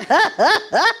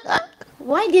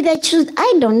 Why did I choose?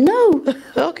 I don't know.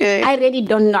 Okay. I really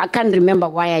don't know. I can't remember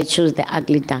why I chose The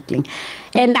Ugly Duckling.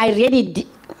 And I really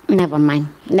never mind.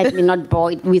 Let me not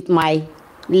bore it with my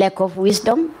lack of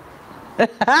wisdom.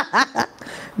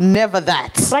 Never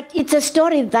that. But it's a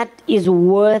story that is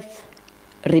worth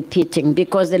repeating,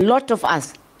 because a lot of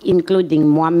us, including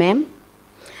Moamem,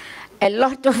 a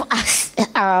lot of us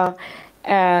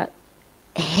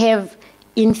have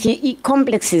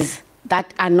complexes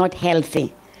that are not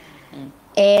healthy.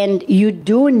 And you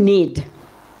do need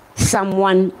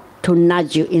someone to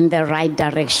nudge you in the right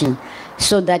direction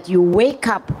so that you wake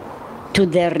up to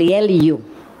the real you,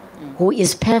 who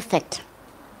is perfect.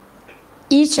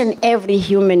 Each and every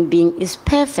human being is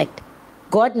perfect.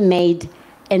 God made,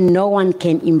 and no one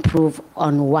can improve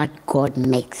on what God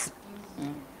makes.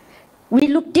 We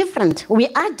look different. We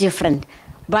are different.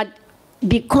 But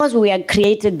because we are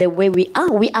created the way we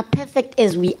are perfect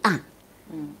as we are.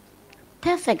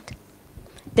 Perfect.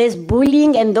 There's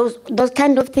bullying and those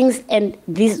kind of things, and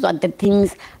these are the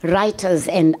things writers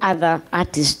and other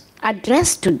artists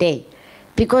address today,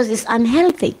 because it's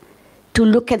unhealthy to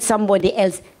look at somebody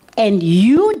else and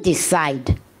you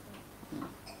decide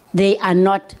they are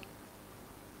not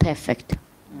perfect.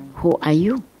 Who are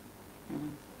you?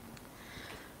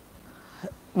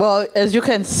 Well, as you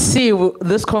can see,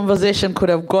 this conversation could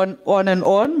have gone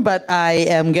on, but I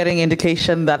am getting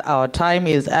indication that our time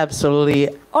is absolutely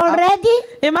already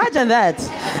up. Imagine that.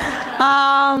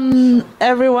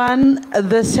 Everyone,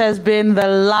 this has been the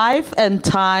life and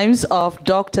times of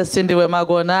Dr. Sindiwe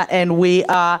Magona, and we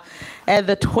are at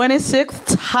the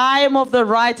 26th time of the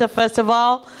Writer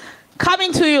Festival,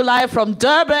 coming to you live from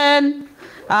Durban.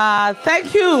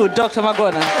 Thank you, Dr.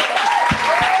 Magona.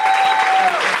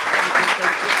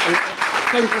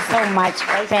 Thank you so much.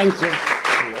 Thank you.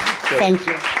 Thank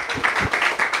you.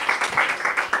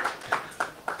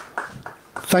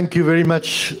 Thank you very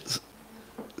much,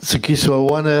 Zukiswa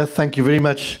Wana. Thank you very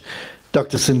much,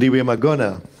 Dr. Sindiwe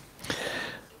Magona.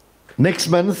 Next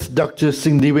month, Dr.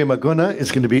 Sindiwe Magona is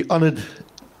going to be honored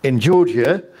in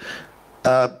Georgia,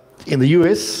 in the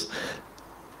US,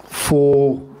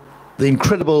 for the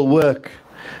incredible work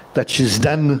that she's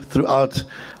done throughout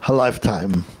her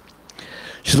lifetime.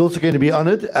 She's also going to be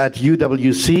honored at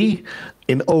UWC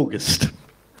in August.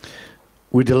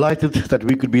 We're delighted that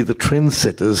we could be the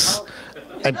trendsetters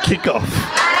and kick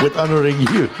off with honoring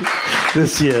you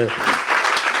this year.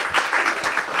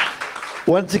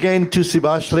 Once again, to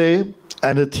Sibashle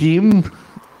and her team,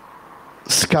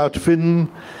 Scout Finn,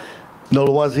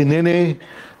 Nolwazi Nene,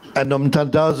 and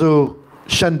Nomtandazo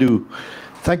Shandu.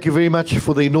 Thank you very much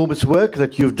for the enormous work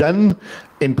that you've done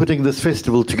in putting this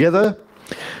festival together.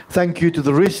 Thank you to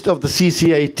the rest of the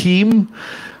CCA team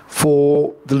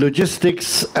for the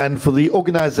logistics and for the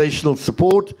organizational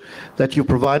support that you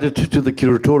provided to the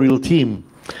curatorial team.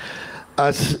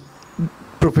 As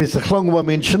Professor Hlongwa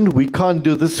mentioned, we can't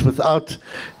do this without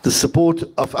the support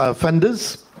of our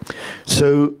funders.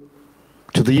 So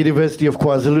to the University of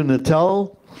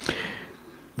KwaZulu-Natal,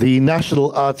 the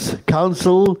National Arts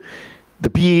Council, the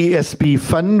PESP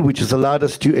Fund, which has allowed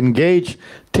us to engage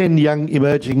 10 young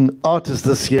emerging artists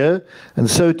this year, and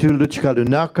so to Luchika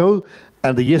Lunako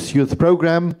and the Yes Youth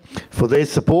program for their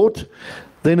support.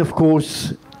 Then, of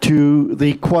course, to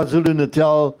the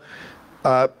KwaZulu-Natal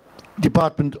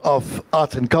Department of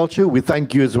Arts and Culture, we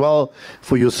thank you as well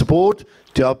for your support.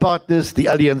 To our partners, the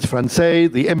Alliance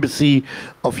Francaise, the Embassy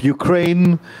of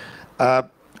Ukraine,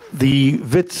 the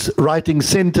WITS Writing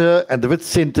Center, and the WITS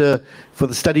Center for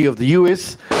the Study of the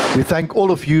US. We thank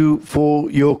all of you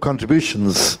for your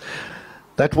contributions.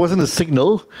 That wasn't a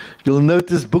signal. You'll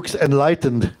notice books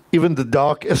enlightened. Even the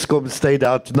dark ESCOM stayed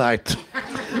out tonight.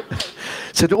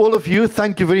 So to all of you,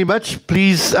 thank you very much.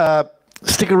 Please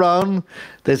stick around.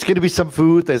 There's going to be some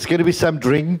food. There's going to be some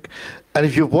drink. And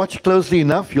if you've watched closely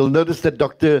enough, you'll notice that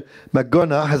Dr.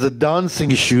 Magona has a dancing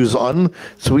shoes on.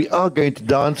 So we are going to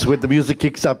dance when the music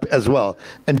kicks up as well.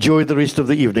 Enjoy the rest of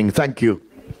the evening. Thank you.